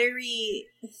just very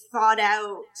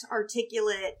thought-out,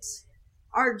 articulate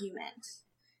argument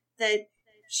that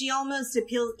she almost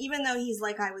appeals, even though he's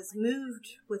like, I was moved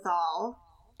withal.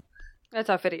 That's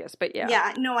Ophidius, but yeah.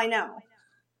 Yeah, no, I know.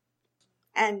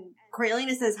 And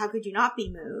Coriolanus says, how could you not be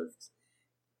moved?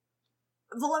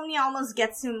 Volumnia almost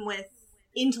gets him with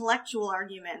intellectual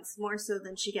arguments, more so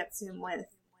than she gets him with,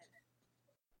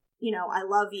 I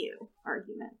love you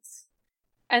arguments.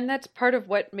 And that's part of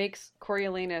what makes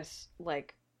Coriolanus,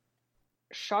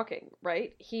 shocking,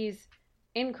 right? He's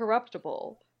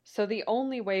incorruptible. So the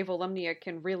only way Volumnia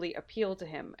can really appeal to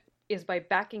him is by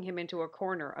backing him into a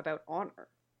corner about honor.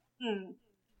 Hmm.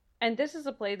 And this is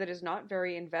a play that is not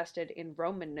very invested in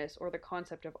Romanness or the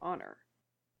concept of honor.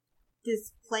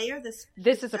 This play or this production?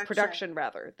 This is a production,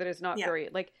 rather, that is not yeah. very,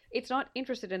 it's not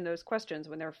interested in those questions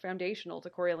when they're foundational to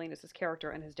Coriolanus' character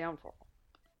and his downfall.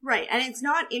 Right, and it's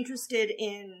not interested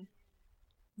in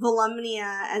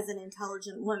Volumnia as an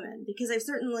intelligent woman, because I've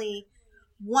certainly...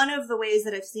 One of the ways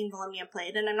that I've seen Volumnia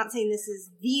played, and I'm not saying this is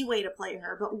the way to play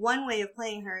her, but one way of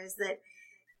playing her is that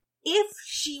if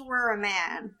she were a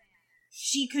man,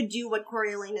 she could do what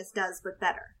Coriolanus does, but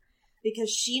better. because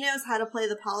she knows how to play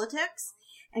the politics,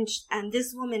 and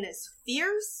this woman is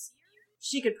fierce.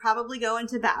 She could probably go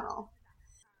into battle.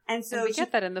 And so we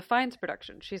get that in the Fiennes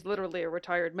production. She's literally a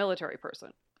retired military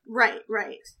person. Right.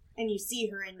 And you see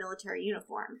her in military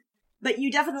uniform. But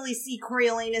you definitely see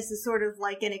Coriolanus as sort of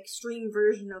like an extreme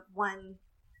version of one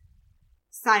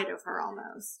side of her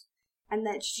almost. And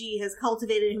that she has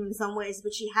cultivated him in some ways,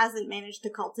 but she hasn't managed to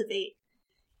cultivate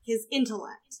his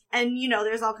intellect. And,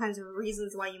 there's all kinds of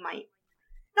reasons why you might...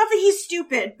 Not that he's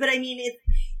stupid, but I mean,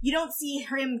 you don't see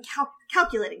him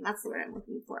calculating. That's the word I'm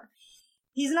looking for.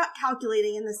 He's not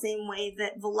calculating in the same way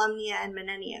that Volumnia and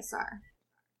Menenius are.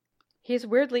 He's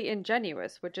weirdly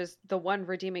ingenuous, which is the one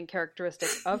redeeming characteristic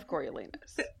of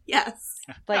Coriolanus. Yes.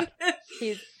 Like,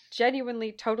 he's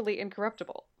genuinely totally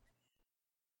incorruptible.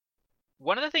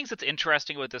 One of the things that's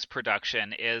interesting with this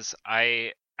production is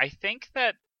I think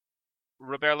that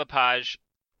Robert Lepage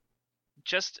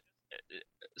just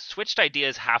switched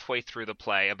ideas halfway through the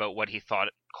play about what he thought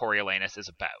Coriolanus is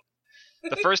about.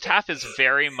 The first half is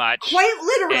very much quite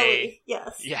literally,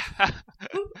 yes. Yeah.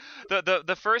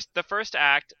 the first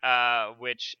act,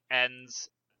 which ends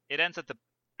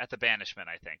at the banishment.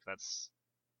 I think that's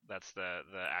the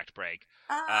act break.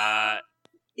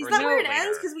 Is that where it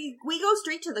ends? Because we go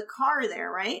straight to the car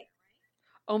there, right?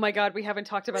 Oh my god, we haven't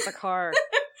talked about the car.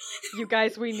 You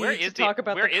guys, we need to talk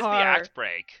about the car. Where is the act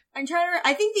break? I'm trying to...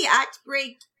 I think the act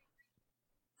break...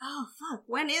 Oh, fuck.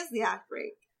 When is the act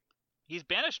break? He's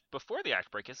banished before the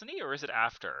act break, isn't he? Or is it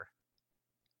after?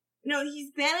 No,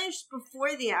 he's banished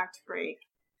before the act break.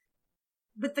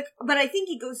 But I think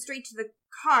he goes straight to the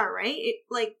car, right?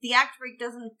 The act break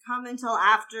doesn't come until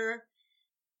after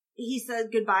he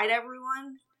said goodbye to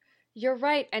everyone. You're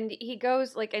right, and he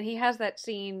goes, and he has that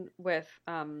scene with,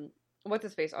 what's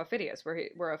his face, Aufidius,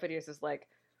 where Aufidius is like,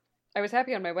 I was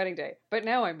happy on my wedding day, but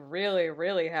now I'm really,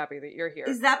 really happy that you're here.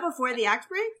 Is that before the act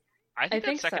break? I think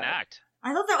that's second act.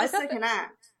 I thought that was second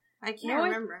act. I can't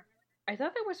remember. I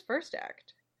thought that was first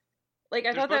act.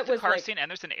 There's thought both that was the car scene and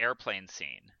there's an airplane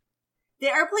scene. The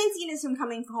airplane scene is him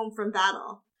coming home from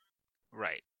battle.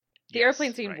 Right. The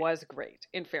airplane scene was great,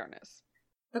 in fairness.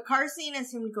 The car scene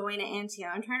is him going to Antium.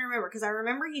 I'm trying to remember, because I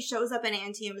remember he shows up in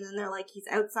Antium and then they're like, he's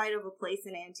outside of a place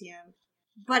in Antium.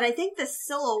 But I think the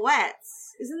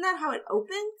silhouettes, isn't that how it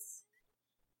opens?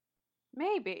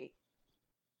 Maybe.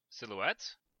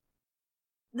 Silhouettes?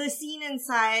 The scene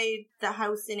inside the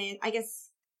house I guess,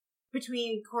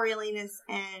 between Coriolanus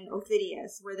and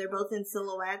Aufidius, where they're both in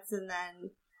silhouettes, and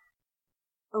then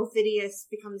Aufidius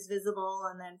becomes visible,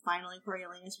 and then finally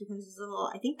Coriolanus becomes visible.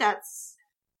 I think that's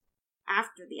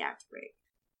after the act break.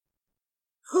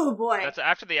 Oh boy. That's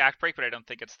after the act break, but I don't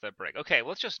think it's the break. Okay,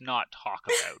 let's just not talk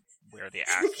about where the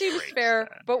act breaks. Seems fair,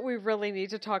 but we really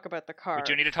need to talk about the car. We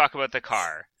do need to talk about the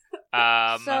car.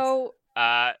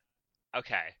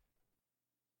 Okay.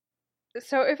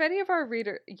 So if any of our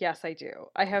readers... Yes, I do.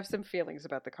 I have some feelings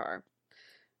about the car.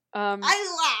 I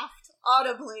laughed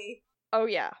audibly. Oh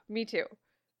yeah, me too.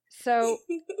 So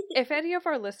if any of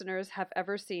our listeners have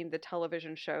ever seen the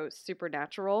television show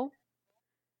Supernatural,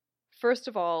 first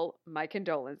of all, my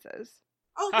condolences.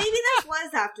 Oh, maybe that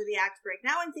was after the act break.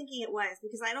 Now I'm thinking it was,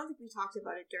 because I don't think we talked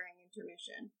about it during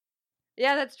intermission.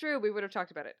 Yeah, that's true. We would have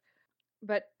talked about it.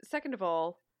 But second of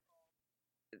all,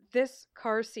 this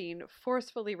car scene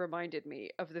forcefully reminded me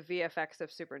of the VFX of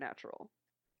Supernatural,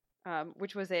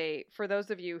 which was for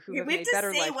those of you who have made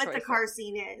better life choices. We have to say what the car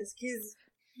scene is, because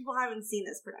people haven't seen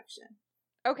this production.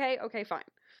 Okay, fine.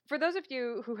 For those of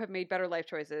you who have made better life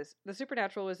choices, The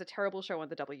Supernatural is a terrible show on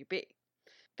the WB.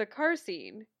 The car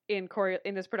scene in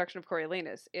this production of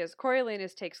Coriolanus is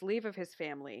Coriolanus takes leave of his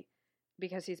family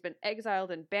because he's been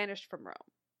exiled and banished from Rome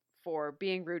for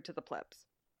being rude to the plebs.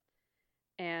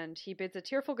 And he bids a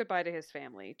tearful goodbye to his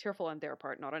family, tearful on their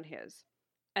part, not on his.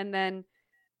 And then,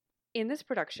 in this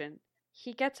production,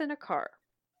 he gets in a car.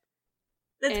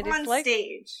 That's on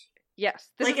stage. Yes.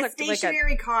 This is a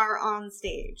stationary car on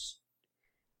stage.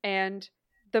 And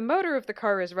the motor of the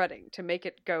car is running to make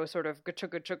it go sort of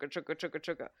ga-chugga, chugga, chugga, chugga,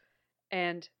 chugga.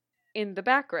 And in the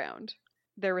background,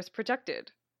 there is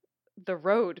projected the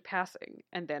road passing,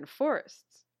 and then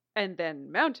forests, and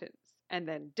then mountains, and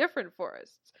then different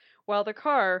forests, while the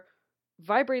car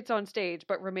vibrates on stage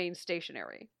but remains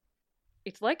stationary.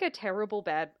 It's like a terrible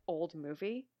bad old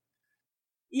movie.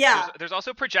 Yeah. There's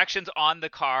also projections on the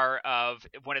car of,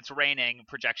 when it's raining,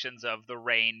 projections of the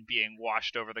rain being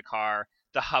washed over the car,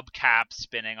 the hubcap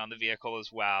spinning on the vehicle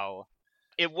as well.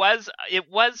 It was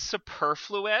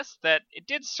superfluous. That it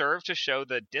did serve to show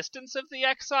the distance of the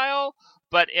exile,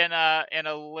 but in a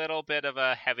little bit of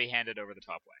a heavy-handed,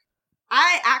 over-the-top way.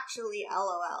 I actually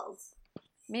LOL'd.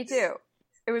 Me too.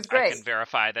 It was great. I can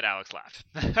verify that Alex laughed.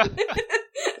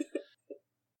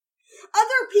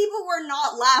 Other people were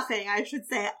not laughing, I should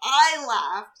say. I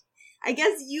laughed. I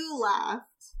guess you laughed.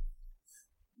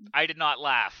 I did not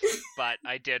laugh, but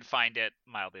I did find it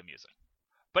mildly amusing.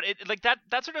 But it like that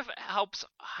sort of helps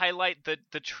highlight the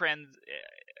trend.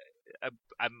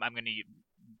 I'm going to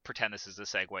pretend this is a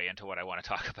segue into what I want to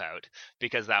talk about,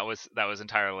 because that was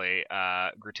entirely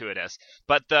gratuitous.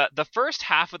 But the first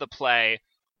half of the play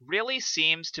really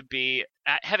seems to be,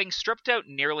 having stripped out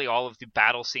nearly all of the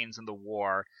battle scenes in the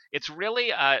war, it's really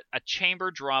a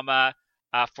chamber drama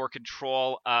for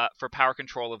power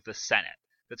control of the Senate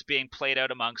that's being played out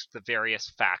amongst the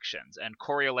various factions, and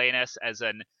Coriolanus as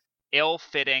an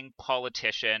ill-fitting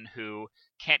politician who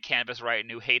can't canvass right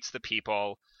and who hates the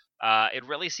people. It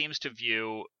really seems to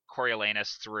view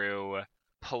Coriolanus through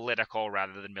political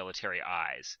rather than military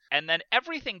eyes. And then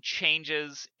everything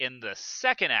changes in the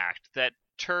second act that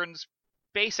turns,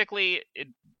 basically, it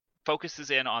focuses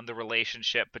in on the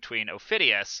relationship between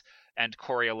Ophidius and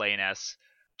Coriolanus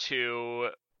to,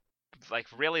 like,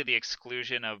 really the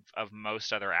exclusion of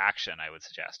most other action, I would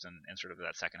suggest, in sort of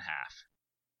that second half.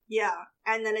 Yeah,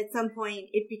 and then at some point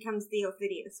it becomes the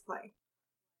Ophidius play.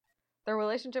 The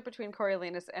relationship between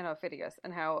Coriolanus and Ophidius,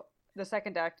 and how the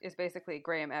second act is basically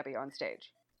Graham Abbey on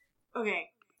stage. Okay,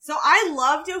 so I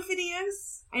loved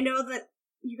Ophidius. I know that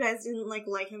you guys didn't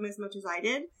like him as much as I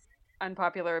did.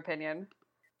 Unpopular opinion.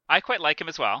 I quite like him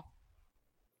as well.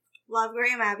 Love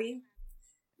Graham Abbey.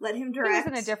 Let him direct.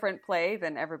 He was in a different play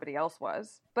than everybody else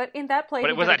was. But in that play,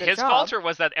 But was that his fault, or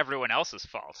was that everyone else's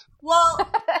fault? Well,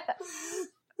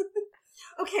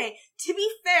 okay, to be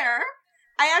fair,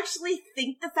 I actually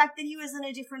think the fact that he was in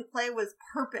a different play was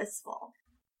purposeful.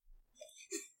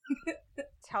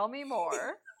 Tell me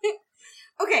more.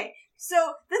 Okay,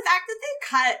 so the fact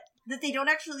that they don't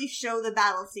actually show the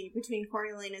battle scene between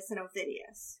Coriolanus and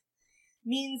Ophidius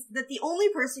means that the only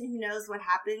person who knows what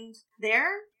happened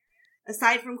there,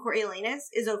 aside from Coriolanus,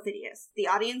 is Ophidius. The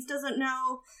audience doesn't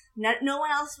know. No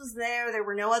one else was there. There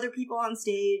were no other people on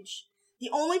stage.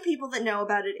 The only people that know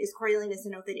about it is Coriolanus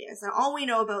and Ophidius. And all we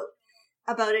know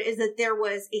about it is that there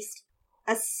was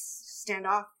a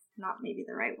standoff, not maybe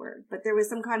the right word, but there was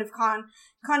some kind of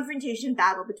confrontation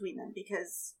battle between them,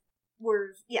 because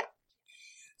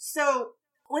So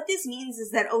what this means is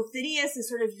that Ophidius is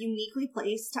sort of uniquely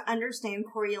placed to understand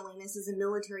Coriolanus as a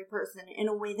military person in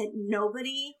a way that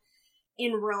nobody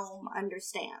in Rome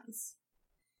understands.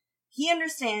 He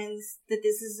understands that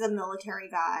this is a military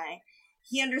guy.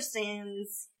 He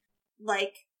understands,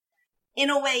 in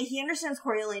a way, he understands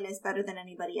Coriolanus better than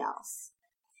anybody else.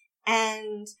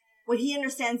 And what he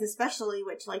understands especially,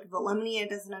 which, Volumnia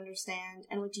doesn't understand,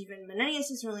 and which even Menenius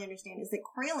doesn't really understand, is that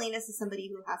Coriolanus is somebody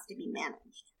who has to be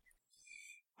managed.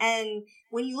 And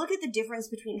when you look at the difference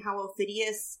between how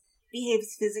Ophidius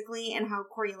behaves physically and how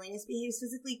Coriolanus behaves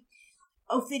physically,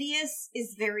 Ophidius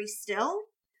is very still.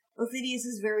 Ophidius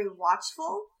is very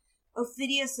watchful.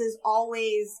 Ophidius is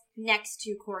always next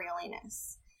to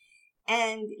Coriolanus.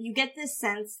 And you get this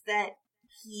sense that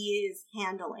he is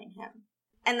handling him.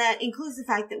 And that includes the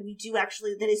fact that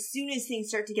that as soon as things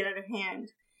start to get out of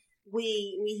hand,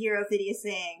 we hear Ophidius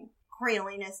saying,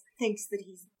 Coriolanus thinks that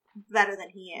he's better than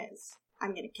he is.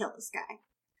 I'm gonna kill this guy.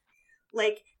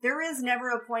 There is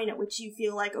never a point at which you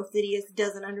feel like Ophidius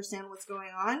doesn't understand what's going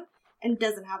on and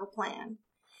doesn't have a plan.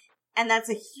 And that's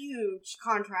a huge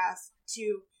contrast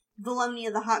to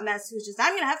Volumnia the hot mess, who's just,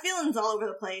 I'm gonna have feelings all over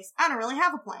the place. I don't really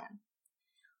have a plan.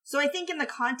 So I think in the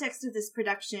context of this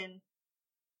production,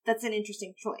 that's an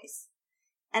interesting choice.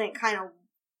 And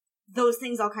those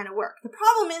things all kind of work. The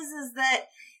problem is that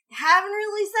haven't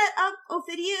really set up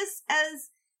Ophidius as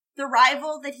the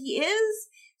rival that he is.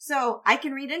 So I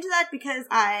can read into that because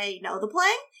I know the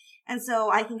play. And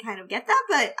so I can kind of get that,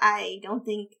 but I don't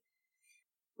think,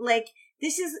 Coriolanus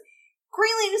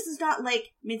is not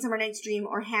like Midsummer Night's Dream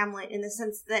or Hamlet in the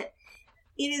sense that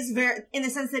it is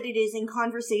in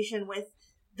conversation with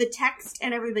the text,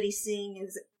 and everybody seeing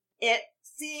it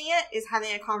is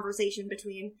having a conversation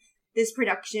between this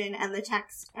production and the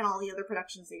text and all the other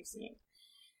productions they've seen.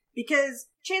 Because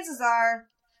chances are,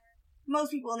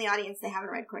 most people in the audience, they haven't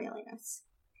read Coriolanus.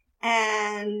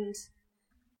 And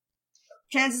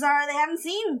chances are they haven't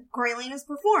seen Coriolanus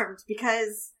performed,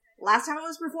 because last time it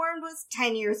was performed was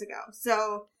 10 years ago.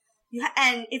 So,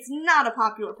 and it's not a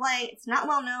popular play, it's not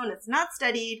well known, it's not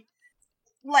studied.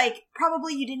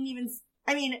 Probably you didn't even,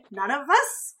 none of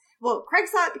us, well, Craig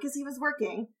saw it because he was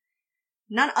working.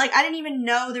 I didn't even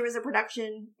know there was a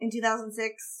production in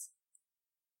 2006.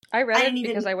 I read it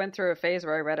because I went through a phase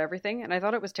where I read everything, and I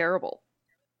thought it was terrible.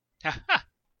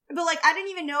 But, like, I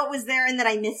didn't even know it was there and that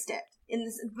I missed it.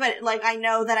 But, like, I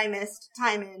know that I missed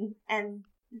Timon, and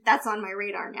that's on my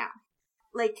radar now.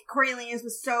 Like, Coriolanus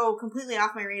was so completely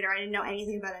off my radar, I didn't know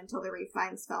anything about it until the Ralph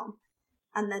Fiennes film.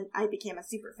 And then I became a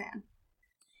super fan.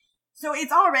 So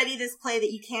it's already this play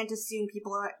that you can't assume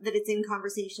that it's in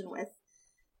conversation with,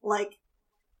 like,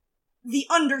 the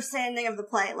understanding of the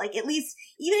play. Like, at least,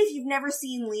 even if you've never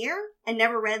seen Lear and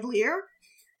never read Lear,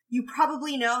 you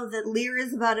probably know that Lear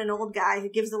is about an old guy who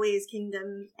gives away his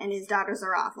kingdom and his daughters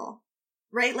are awful.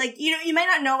 Right? Like, you might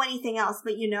not know anything else,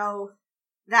 but you know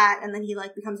that, and then he,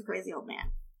 like, becomes a crazy old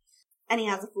man. And he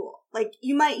has a fool. Like,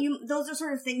 those are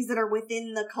sort of things that are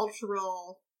within the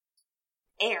cultural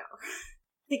air.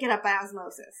 Pick it up by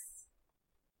osmosis.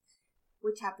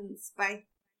 Which happens by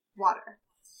water.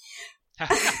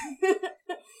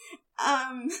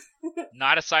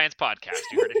 Not a science podcast.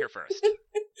 You heard it here first.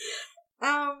 Sorry,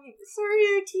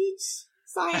 I teach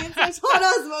science. I taught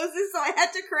osmosis, so I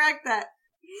had to correct that.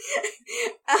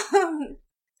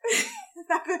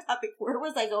 Back on topic. Where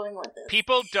was I going with this?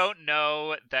 People don't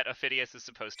know that Ophidius is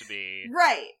supposed to be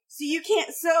right. So you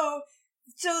can't. So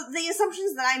the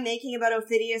assumptions that I'm making about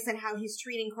Ophidius and how he's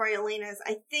treating Coriolanus,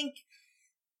 I think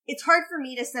it's hard for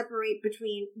me to separate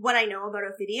between what I know about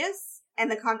Ophidius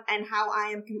and and how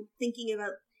I am thinking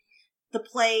about the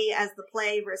play as the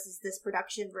play versus this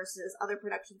production versus other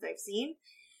productions I've seen,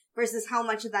 versus how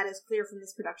much of that is clear from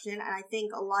this production. And I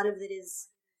think a lot of it is,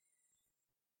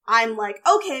 I'm like,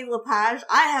 okay, Lepage,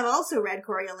 I have also read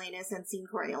Coriolanus and seen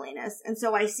Coriolanus, and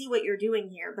so I see what you're doing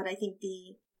here, but I think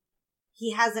he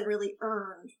hasn't really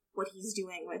earned what he's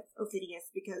doing with Ophidius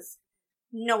because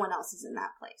no one else is in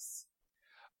that place.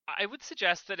 I would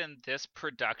suggest that in this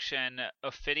production,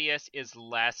 Ophidius is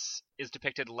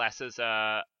depicted less as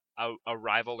a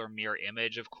rival or mirror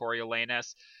image of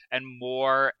Coriolanus, and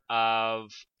more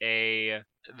of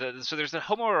so there's a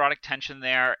homoerotic tension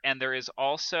there, and there is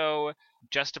also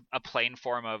just a plain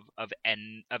form of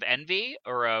envy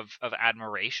or of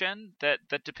admiration that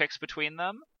depicts between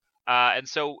them, and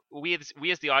so we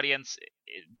as the audience,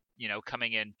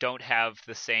 coming in, don't have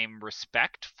the same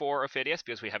respect for Ophidius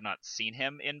because we have not seen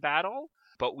him in battle.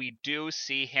 But we do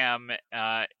see him,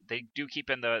 they do keep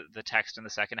in the text in the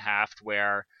second half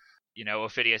where,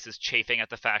 Ophidius is chafing at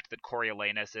the fact that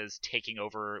Coriolanus is taking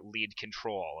over lead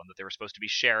control and that they were supposed to be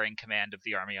sharing command of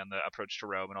the army on the approach to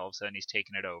Rome, and all of a sudden he's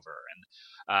taken it over. And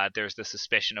there's the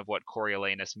suspicion of what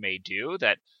Coriolanus may do,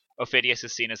 that Ophidius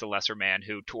is seen as a lesser man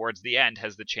who, towards the end,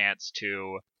 has the chance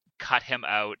to cut him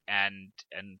out and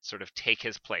sort of take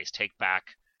his place, take back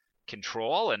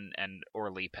control and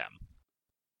or leap him.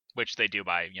 Which they do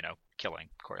by, killing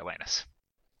Coriolanus.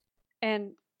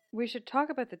 And we should talk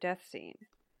about the death scene.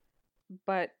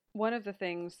 But one of the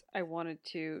things I wanted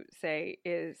to say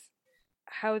is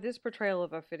how this portrayal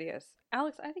of Ophidius...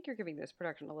 Alex, I think you're giving this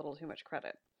production a little too much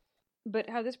credit. But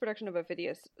how this production of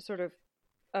Ophidius,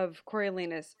 of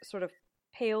Coriolanus, sort of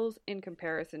pales in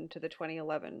comparison to the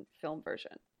 2011 film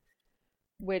version.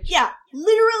 Which... Yeah,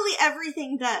 literally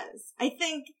everything does. I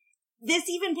think... This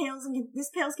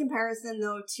pales comparison,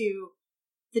 though, to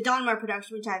the Donmar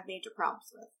production, which I have major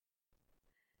problems with.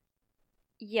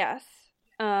 Yes.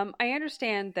 I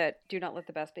understand that do not let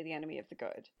the best be the enemy of the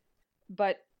good.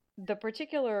 But the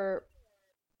particular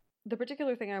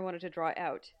thing I wanted to draw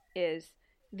out is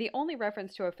the only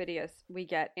reference to Ophidius we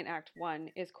get in Act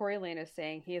 1 is Coriolanus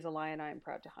saying, "He is a lion I am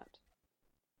proud to hunt."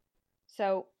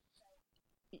 So,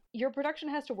 your production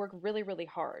has to work really, really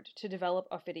hard to develop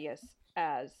Ophidius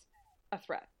as a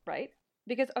threat, right?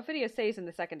 Because Ophidius says in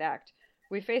the second act,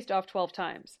 "We faced off 12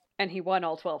 times, and he won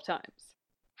all 12 times."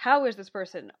 How is this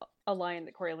person a lion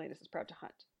that Coriolanus is proud to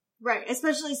hunt? Right,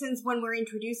 especially since when we're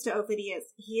introduced to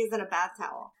Ophidius, he is in a bath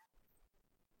towel.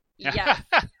 Yes.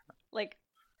 Like,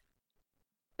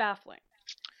 baffling.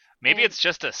 Maybe it's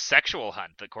just a sexual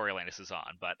hunt that Coriolanus is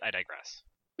on, but I digress.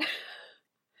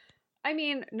 I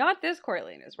mean, not this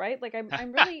Coriolanus, right? Like, I'm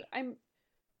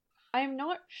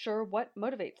not sure what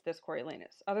motivates this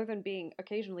Coriolanus, other than being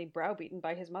occasionally browbeaten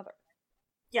by his mother.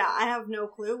 Yeah, I have no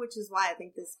clue, which is why I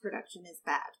think this production is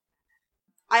bad.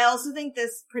 I also think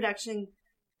this production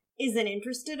isn't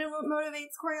interested in what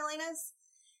motivates Coriolanus,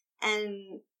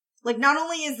 and, like, not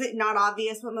only is it not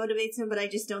obvious what motivates him, but I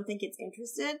just don't think it's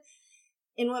interested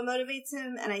in what motivates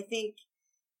him, and I think,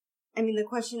 the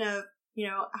question of,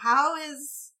 how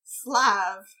is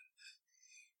Slav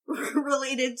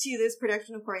related to this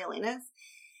production of Coriolanus?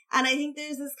 And I think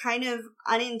there's this kind of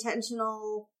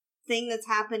unintentional thing that's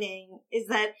happening, is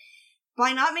that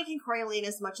by not making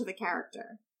Coriolanus much of a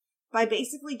character, by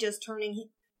basically just turning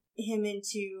him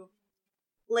into,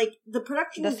 like, the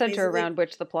production the is center around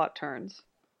which the plot turns.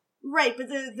 Right, but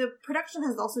the production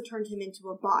has also turned him into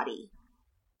a body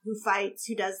who fights,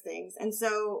 who does things. And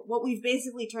so what we've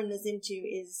basically turned this into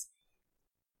is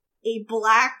a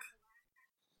black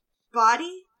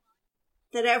body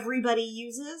that everybody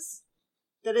uses,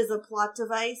 that is a plot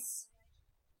device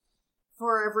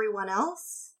for everyone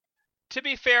else. To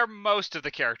be fair, most of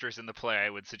the characters in the play, I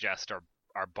would suggest,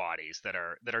 are bodies that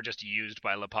are just used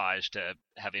by Lepage to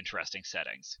have interesting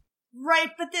settings.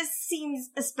 Right, but this seems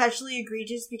especially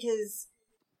egregious because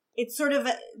it's sort of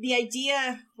the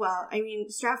idea. Well, I mean,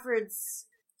 Stratford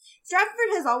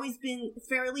has always been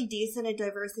fairly decent at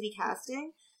diversity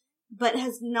casting, but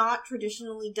has not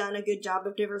traditionally done a good job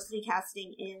of diversity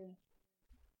casting in,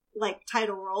 like,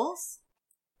 title roles.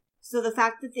 So the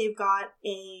fact that they've got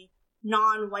a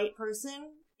non-white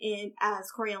person as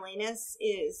Coriolanus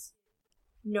is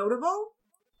notable.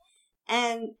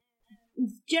 And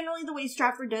generally the way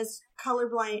Stratford does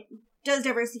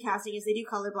diversity casting is they do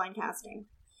colorblind casting.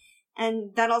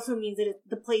 And that also means that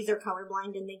the plays are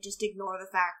colorblind and they just ignore the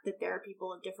fact that there are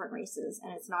people of different races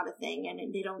and it's not a thing,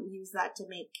 and they don't use that to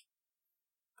make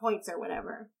points or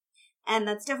whatever. And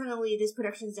this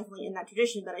production is definitely in that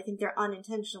tradition, but I think they're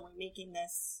unintentionally making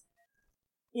this,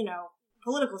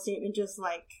 political statement, just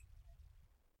like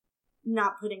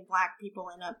not putting black people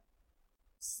in a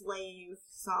slave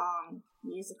song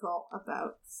musical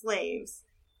about slaves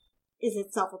is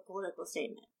itself a political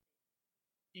statement.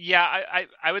 Yeah,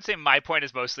 I would say my point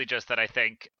is mostly just that I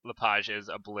think Lepage is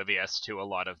oblivious to a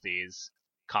lot of these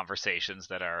conversations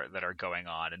that are going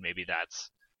on, and maybe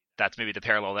that's maybe the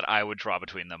parallel that I would draw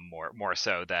between them more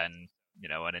so than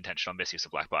an intentional misuse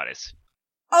of black bodies.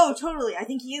 Oh, totally. I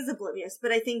think he is oblivious,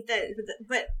 but I think that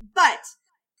but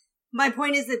my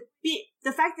point is that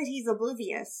the fact that he's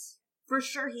oblivious, for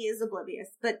sure he is oblivious,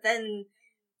 but then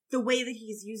the way that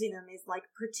he's using them is like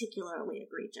particularly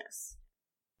egregious.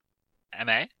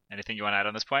 MA, anything you want to add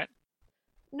on this point?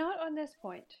 Not on this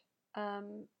point.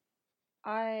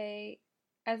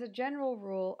 As a general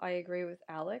rule, I agree with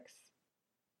Alex.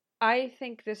 I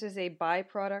think this is a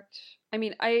byproduct. I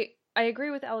mean, I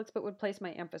agree with Alex, but would place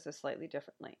my emphasis slightly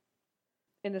differently.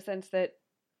 In the sense that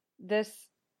this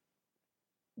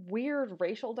weird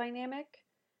racial dynamic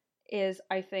is,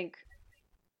 I think,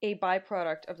 a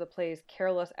byproduct of the play's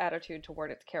careless attitude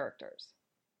toward its characters.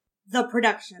 The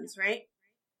productions, right?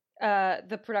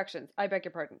 The productions. I beg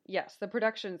your pardon. Yes, the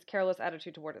production's careless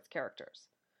attitude toward its characters.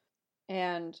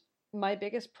 And my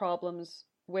biggest problems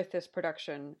with this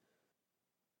production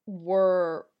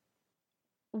were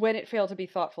when it failed to be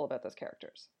thoughtful about those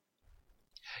characters.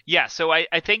 Yeah, so I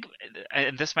think,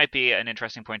 and this might be an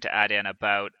interesting point to add in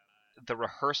about the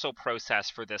rehearsal process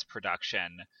for this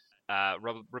production.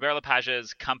 Robert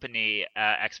Lepage's company,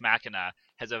 Ex Machina,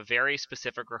 has a very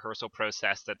specific rehearsal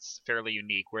process that's fairly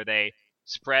unique, where they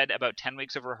spread about 10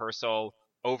 weeks of rehearsal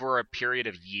over a period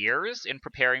of years in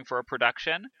preparing for a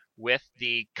production with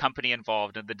the company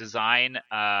involved, and the design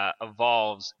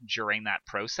evolves during that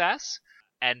process.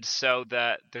 And so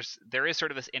there is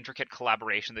sort of this intricate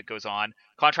collaboration that goes on,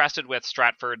 contrasted with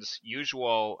Stratford's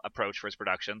usual approach for his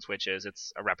productions, which is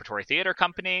it's a repertory theater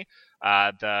company.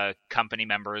 The company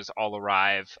members all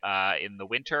arrive in the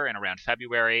winter and around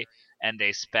February, and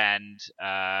they spend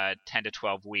 10 to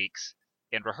 12 weeks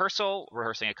in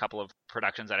rehearsing a couple of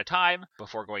productions at a time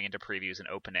before going into previews and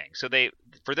opening. So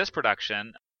for this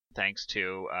production, thanks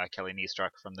to Kelly Niestruck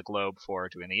from The Globe for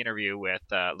doing the interview with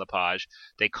Lepage,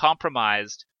 they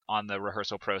compromised on the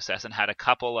rehearsal process and had a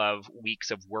couple of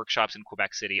weeks of workshops in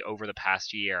Quebec City over the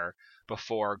past year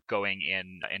before going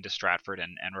into Stratford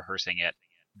and rehearsing it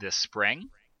this spring.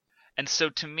 And so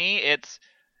to me, it's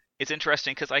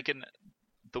interesting because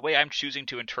the way I'm choosing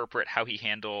to interpret how he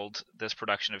handled this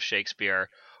production of Shakespeare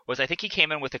was I think he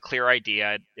came in with a clear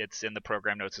idea, it's in the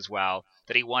program notes as well,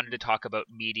 that he wanted to talk about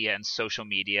media and social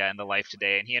media and the life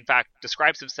today. And he, in fact,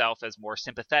 describes himself as more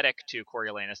sympathetic to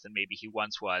Coriolanus than maybe he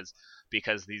once was,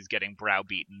 because he's getting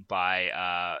browbeaten by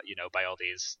all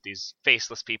these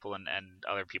faceless people and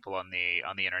other people on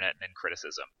the internet and in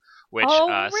criticism, which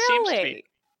really? seems to be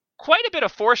quite a bit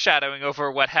of foreshadowing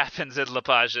over what happens in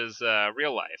Lepage's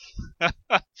real life.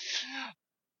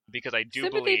 Because I do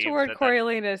Sympathy believe toward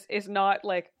Coriolanus is not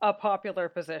like a popular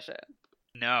position.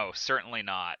 No, certainly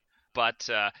not. But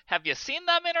have you seen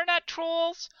them internet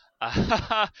trolls?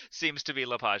 Seems to be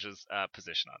Lepage's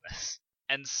position on this.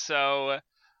 And so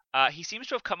he seems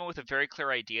to have come in with a very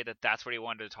clear idea that that's what he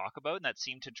wanted to talk about, and that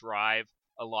seemed to drive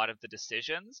a lot of the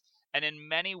decisions. And in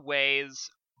many ways,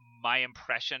 my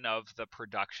impression of the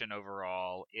production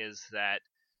overall is that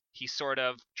he sort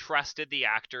of trusted the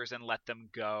actors and let them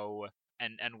go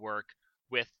and work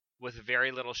with with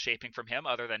very little shaping from him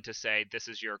other than to say, this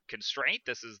is your constraint,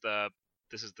 this is the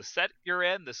set you're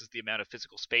in, this is the amount of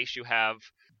physical space you have.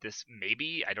 This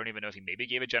maybe, I don't even know if he maybe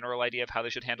gave a general idea of how they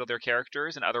should handle their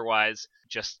characters, and otherwise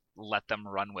just let them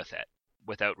run with it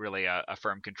without really a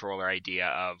firm control or idea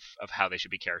of how they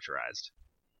should be characterized.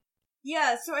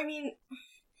 Yeah, so I mean,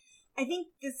 I think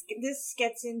this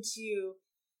gets into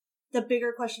the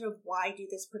bigger question of why do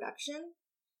this production.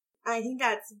 And I think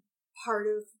that's part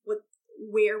of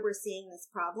where we're seeing this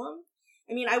problem.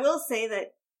 I mean, I will say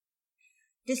that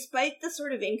despite the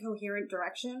sort of incoherent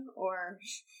direction, or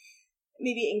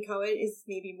maybe inchoate is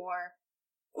maybe more,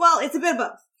 well, it's a bit of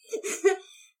both.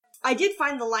 I did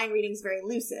find the line readings very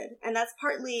lucid, and that's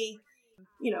partly,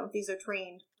 these are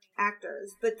trained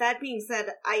actors. But that being said,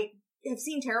 I have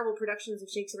seen terrible productions of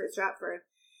Shakespeare at Stratford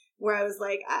where I was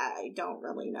like, I don't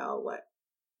really know what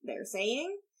they're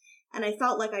saying. And I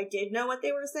felt like I did know what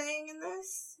they were saying in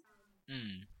this.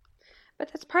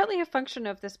 But that's partly a function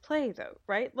of this play, though,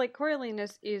 right? Like,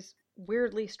 Coriolanus is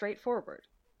weirdly straightforward.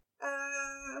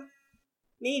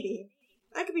 Maybe.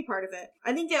 That could be part of it.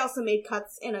 I think they also made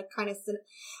cuts in a kind of...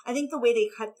 I think the way they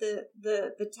cut the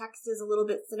text is a little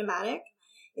bit cinematic.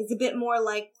 It's a bit more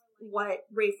like what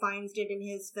Ray Fiennes did in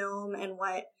his film and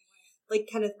what, like,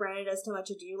 Kenneth Branagh does to Much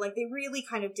Ado. Like, they really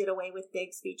kind of did away with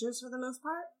big speeches for the most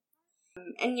part.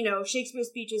 And, Shakespeare's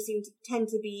speeches tend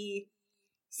to be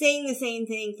saying the same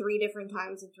thing 3 different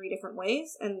times in 3 different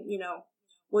ways. And,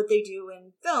 what they do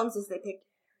in films is they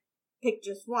pick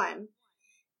just one.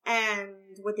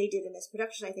 And what they did in this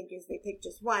production, I think, is they picked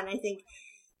just one. I think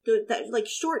that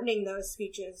shortening those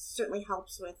speeches certainly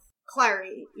helps with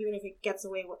clarity, even if it takes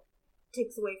away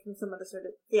from some of the sort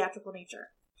of theatrical nature.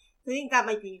 So I think that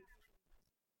might be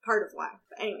part of why.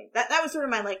 But anyway, that was sort of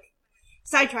my,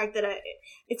 sidetrack that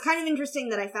it's kind of interesting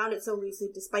that I found it so lucid,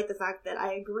 despite the fact that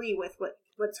I agree with what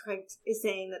Craig is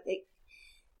saying, that they,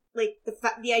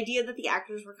 the idea that the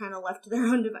actors were kind of left to their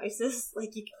own devices,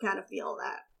 you can kind of feel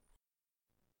that.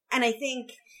 And I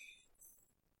think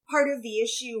part of the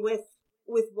issue with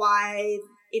why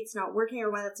it's not working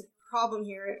or why that's a problem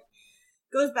here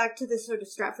goes back to this sort of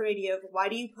Stratford idea of why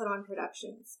do you put on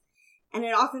productions? And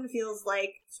it often feels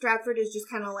like Stratford is just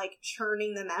kind of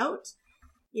churning them out.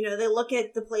 They look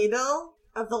at the playbill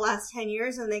of the last 10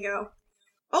 years and they go,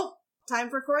 oh, time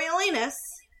for Coriolanus.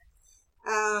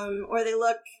 Or they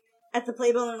look at the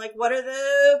playbill and like, what are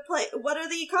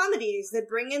the comedies that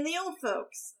bring in the old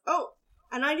folks? Oh,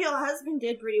 An Ideal Husband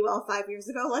did pretty well 5 years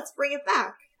ago. Let's bring it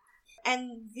back.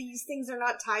 And these things are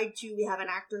not tied to we have an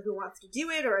actor who wants to do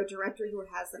it or a director who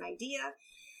has an idea.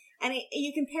 And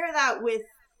you compare that with,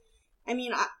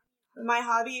 my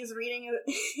hobby is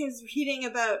reading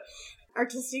about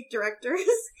artistic directors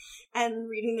and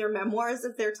reading their memoirs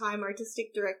of their time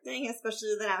artistic directing,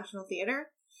 especially the National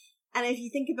Theatre. And if you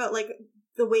think about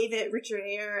the way that Richard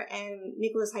Ayer and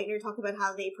Nicholas Heitner talk about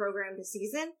how they programmed a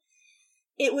season,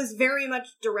 it was very much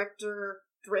director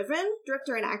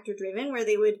and actor driven, where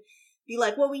they would be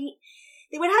like, well,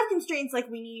 they would have constraints like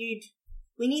we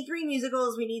need 3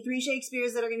 musicals, we need 3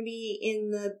 Shakespeares that are going to be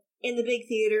in the big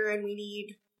theater, and we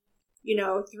need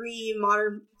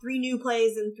 3 new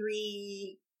plays and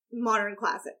 3 modern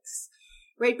classics,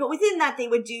 right? But within that, they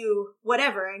would do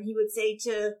whatever, and he would say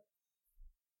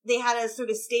they had a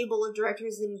sort of stable of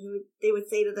directors, and they would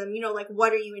say to them,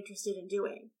 what are you interested in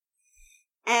doing?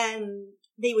 And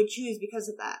they would choose because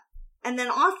of that. And then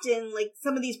often,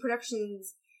 some of these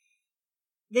productions,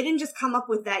 they didn't just come up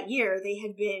with that year, they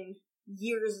had been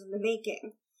years in the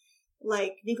making.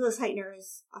 Like Nicholas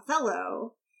Heitner's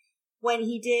Othello, when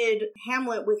he did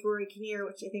Hamlet with Rory Kinnear,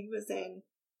 which I think was in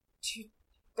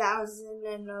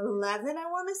 2011, I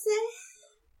want to say,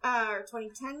 or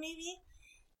 2010 maybe.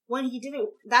 When he did it,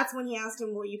 that's when he asked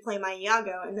him, will you play my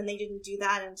Iago? And then they didn't do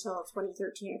that until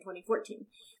 2013 or 2014.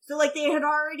 So, they had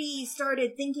already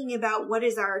started thinking about what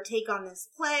is our take on this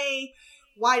play?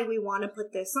 Why do we want to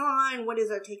put this on? What is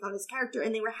our take on this character?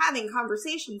 And they were having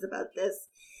conversations about this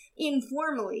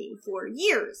informally for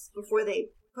years before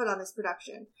they put on this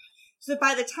production. So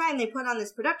by the time they put on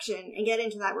this production and get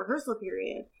into that rehearsal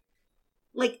period,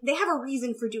 they have a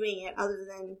reason for doing it other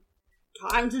than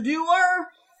time to do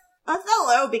our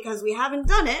Othello because we haven't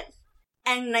done it.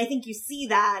 And I think you see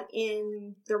that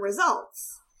in the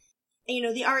results.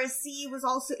 And, the RSC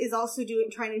is also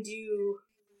trying to do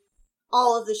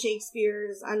all of the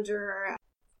Shakespeares under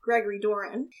Gregory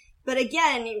Doran. But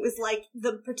again, it was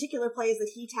the particular plays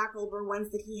that he tackled were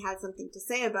ones that he had something to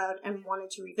say about and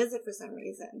wanted to revisit for some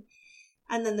reason.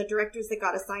 And then the directors that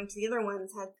got assigned to the other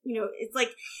ones had, it's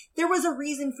there was a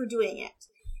reason for doing it.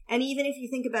 And even if you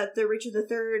think about the Richard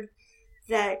III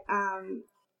that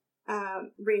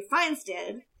Ray Fiennes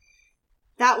did,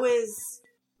 that was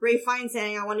Ralph Fiennes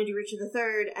saying, I want to do Richard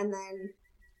III, and then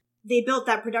they built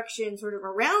that production sort of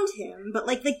around him, but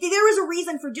like there was a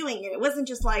reason for doing it. It wasn't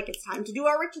just like, it's time to do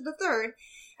our Richard III.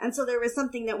 And so there was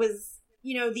something that was,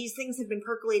 these things had been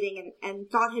percolating and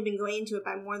thought had been going into it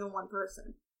by more than one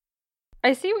person.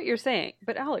 I see what you're saying,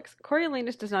 but Alex,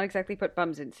 Coriolanus does not exactly put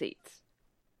bums in seats,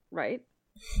 right?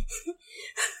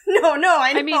 No, I know.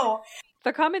 I mean,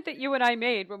 the comment that you and I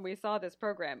made when we saw this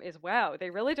program is, wow, they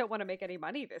really don't want to make any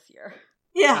money this year.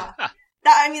 Yeah.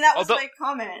 That was my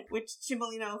comment, which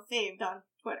Cimolino faved on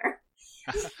Twitter.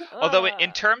 Although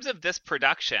in terms of this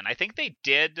production, I think they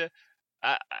did...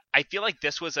 I feel like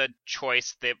this was a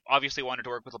choice. They obviously wanted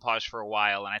to work with Lepage for a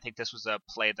while, and I think this was a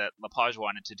play that Lepage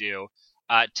wanted to do.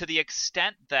 To the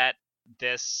extent that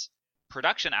this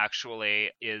production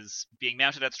actually is being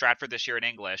mounted at Stratford this year in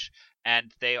English,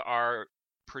 and they are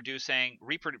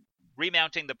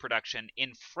remounting the production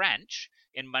in French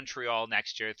in Montreal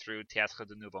next year through Théâtre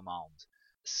du Nouveau Monde.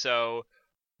 So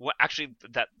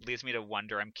that leads me to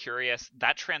wonder, I'm curious,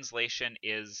 that translation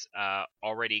is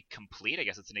already complete. I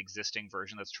guess it's an existing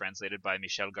version that's translated by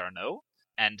Michel Garneau.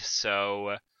 And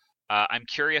so I'm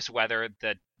curious whether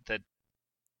the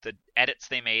edits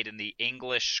they made in the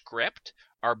English script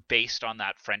are based on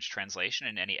that French translation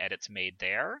and any edits made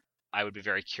there. I would be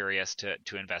very curious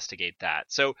to investigate that.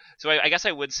 So I guess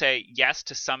I would say yes,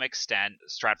 to some extent.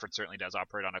 Stratford certainly does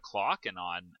operate on a clock and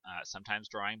on sometimes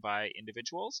drawing by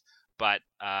individuals. But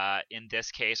in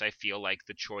this case, I feel like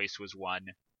the choice was one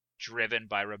driven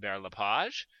by Robert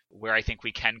Lepage, where I think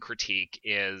we can critique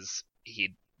is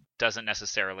he doesn't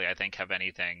necessarily, I think, have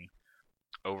anything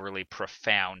overly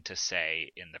profound to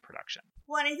say in the production.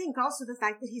 Well, and I think also the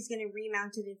fact that he's going to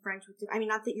remount it in French.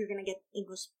 Not that you're going to get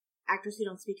English actors who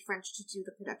don't speak French to do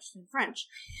the production in French,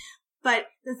 but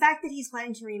the fact that he's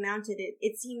planning to remount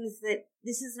it seems that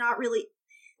this is not really...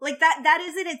 Like, that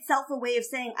is in itself a way of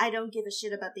saying, I don't give a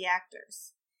shit about the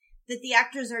actors. That the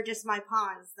actors are just my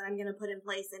pawns that I'm going to put in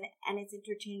place, and it's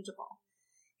interchangeable.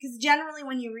 Because generally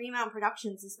when you remount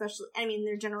productions, especially,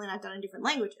 they're generally not done in different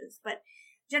languages, but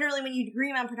generally when you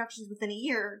remount productions within a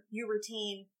year, you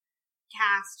retain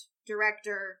cast,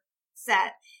 director,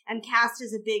 set, and cast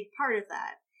is a big part of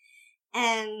that.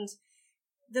 And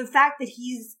the fact that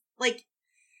he's, like,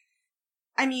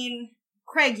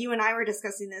 Craig, you and I were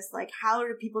discussing this, like, how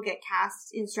do people get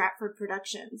cast in Stratford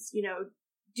productions?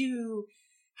 Do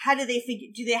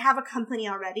they have a company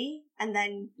already? And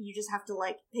then you just have to,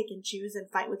 like, pick and choose and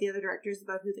fight with the other directors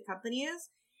about who the company is?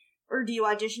 Or do you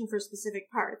audition for specific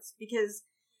parts? Because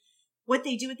what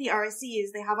they do with the RSC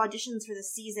is they have auditions for the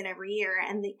season every year,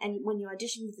 and when you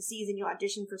audition for the season, you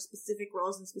audition for specific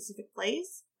roles in specific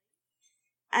plays.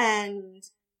 And,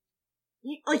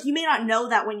 you may not know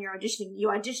that when you're auditioning. You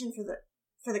audition for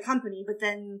the company, but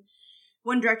then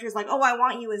one director is like, oh, I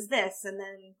want you as this, and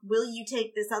then will you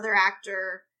take this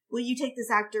actor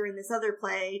in this other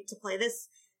play to play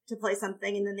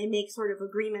something, and then they make sort of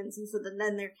agreements, and so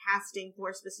then they're casting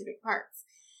for specific parts.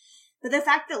 But the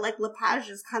fact that, like, Lepage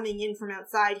is coming in from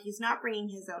outside, he's not bringing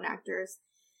his own actors,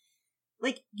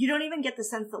 like, you don't even get the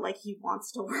sense that, like, he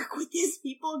wants to work with these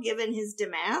people given his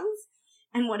demands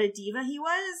and what a diva he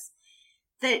was.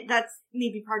 That's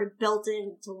maybe part of built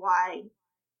into why,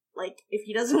 like, if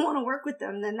he doesn't want to work with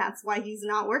them, then that's why he's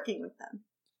not working with them.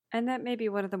 And that may be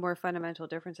one of the more fundamental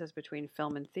differences between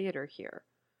film and theater here,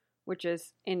 which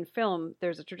is, in film,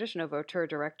 there's a tradition of auteur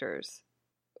directors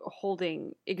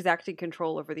exacting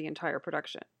control over the entire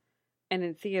production. And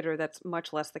in theater, that's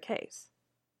much less the case.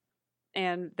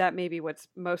 And that may be what's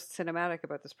most cinematic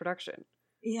about this production.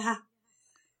 Yeah.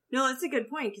 No, that's a good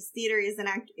point, because theater is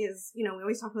we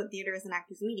always talk about theater as an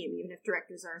actor's medium, even if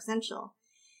directors are essential.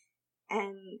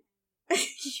 And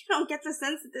you don't get the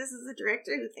sense that this is a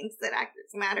director who thinks that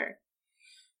actors matter.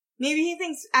 Maybe he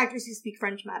thinks actors who speak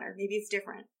French matter. Maybe it's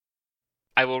different.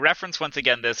 I will reference once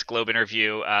again this Globe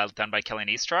interview done by Kelly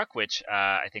Neestruck, which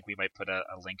I think we might put a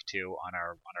link to on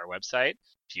our website.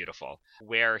 Beautiful.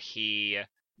 Where he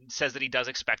says that he does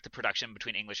expect the production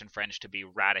between English and French to be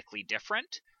radically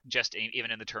different, just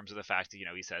even in the terms of the fact that,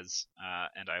 he says,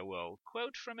 and I will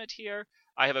quote from it here,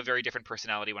 I have a very different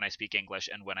personality when I speak English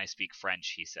and when I speak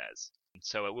French, he says.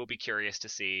 So it will be curious to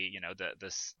see,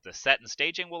 the set and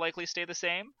staging will likely stay the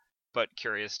same, but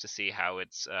curious to see how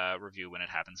it's reviewed when it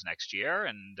happens next year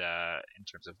and in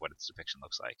terms of what its depiction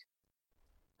looks like.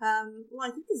 Well,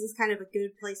 I think this is kind of a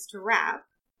good place to wrap.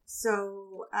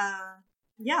 So,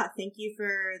 thank you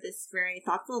for this very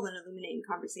thoughtful and illuminating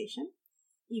conversation.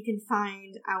 You can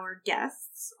find our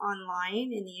guests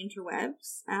online in the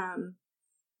interwebs.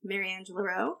 Mary Angela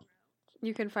Rowe.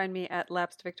 You can find me at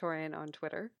Lapsed Victorian on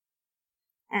Twitter.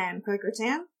 And Craig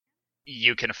Rattan.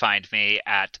 You can find me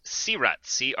at Crut,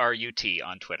 C-R-U-T,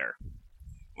 on Twitter.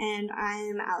 And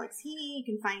I'm Alex Heaney. You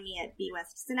can find me at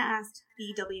BWestCineaste,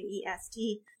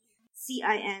 BWestCineaste.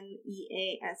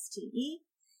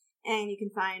 And you can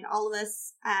find all of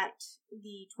us at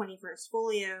the 21st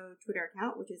Folio Twitter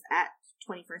account, which is at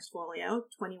 21st Folio,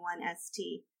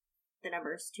 21ST, the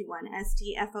numbers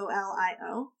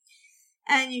 21STFOLIO.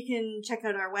 And you can check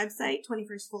out our website,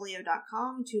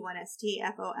 21stfolio.com,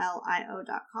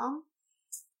 21stfolio.com.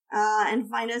 And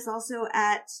find us also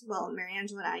at, well,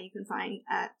 Mariangela and I, you can find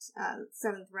at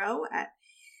 7th Row at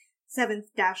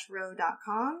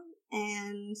 7th-row.com.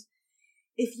 And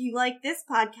if you like this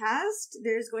podcast,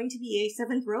 there's going to be a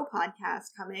 7th Row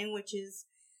podcast coming, which is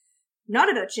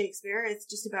not about Shakespeare. It's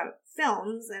just about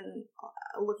films and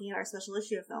looking at our special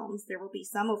issue of films. There will be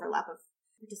some overlap of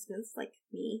participants like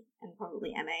me and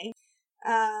probably MA.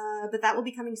 But that will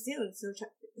be coming soon, so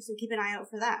keep an eye out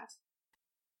for that.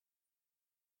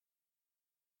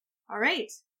 All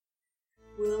right.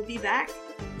 We'll be back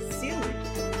soon.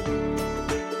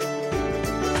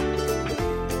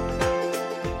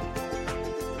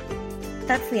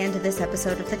 That's the end of this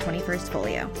episode of the 21st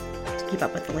Folio. To keep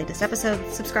up with the latest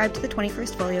episodes, subscribe to the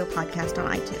 21st Folio podcast on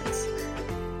iTunes.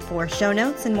 For show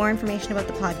notes and more information about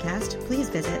the podcast, please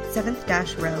visit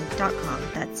 7th-row.com.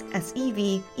 That's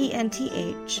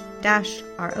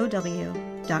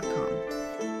SEVENTH-ROW.com.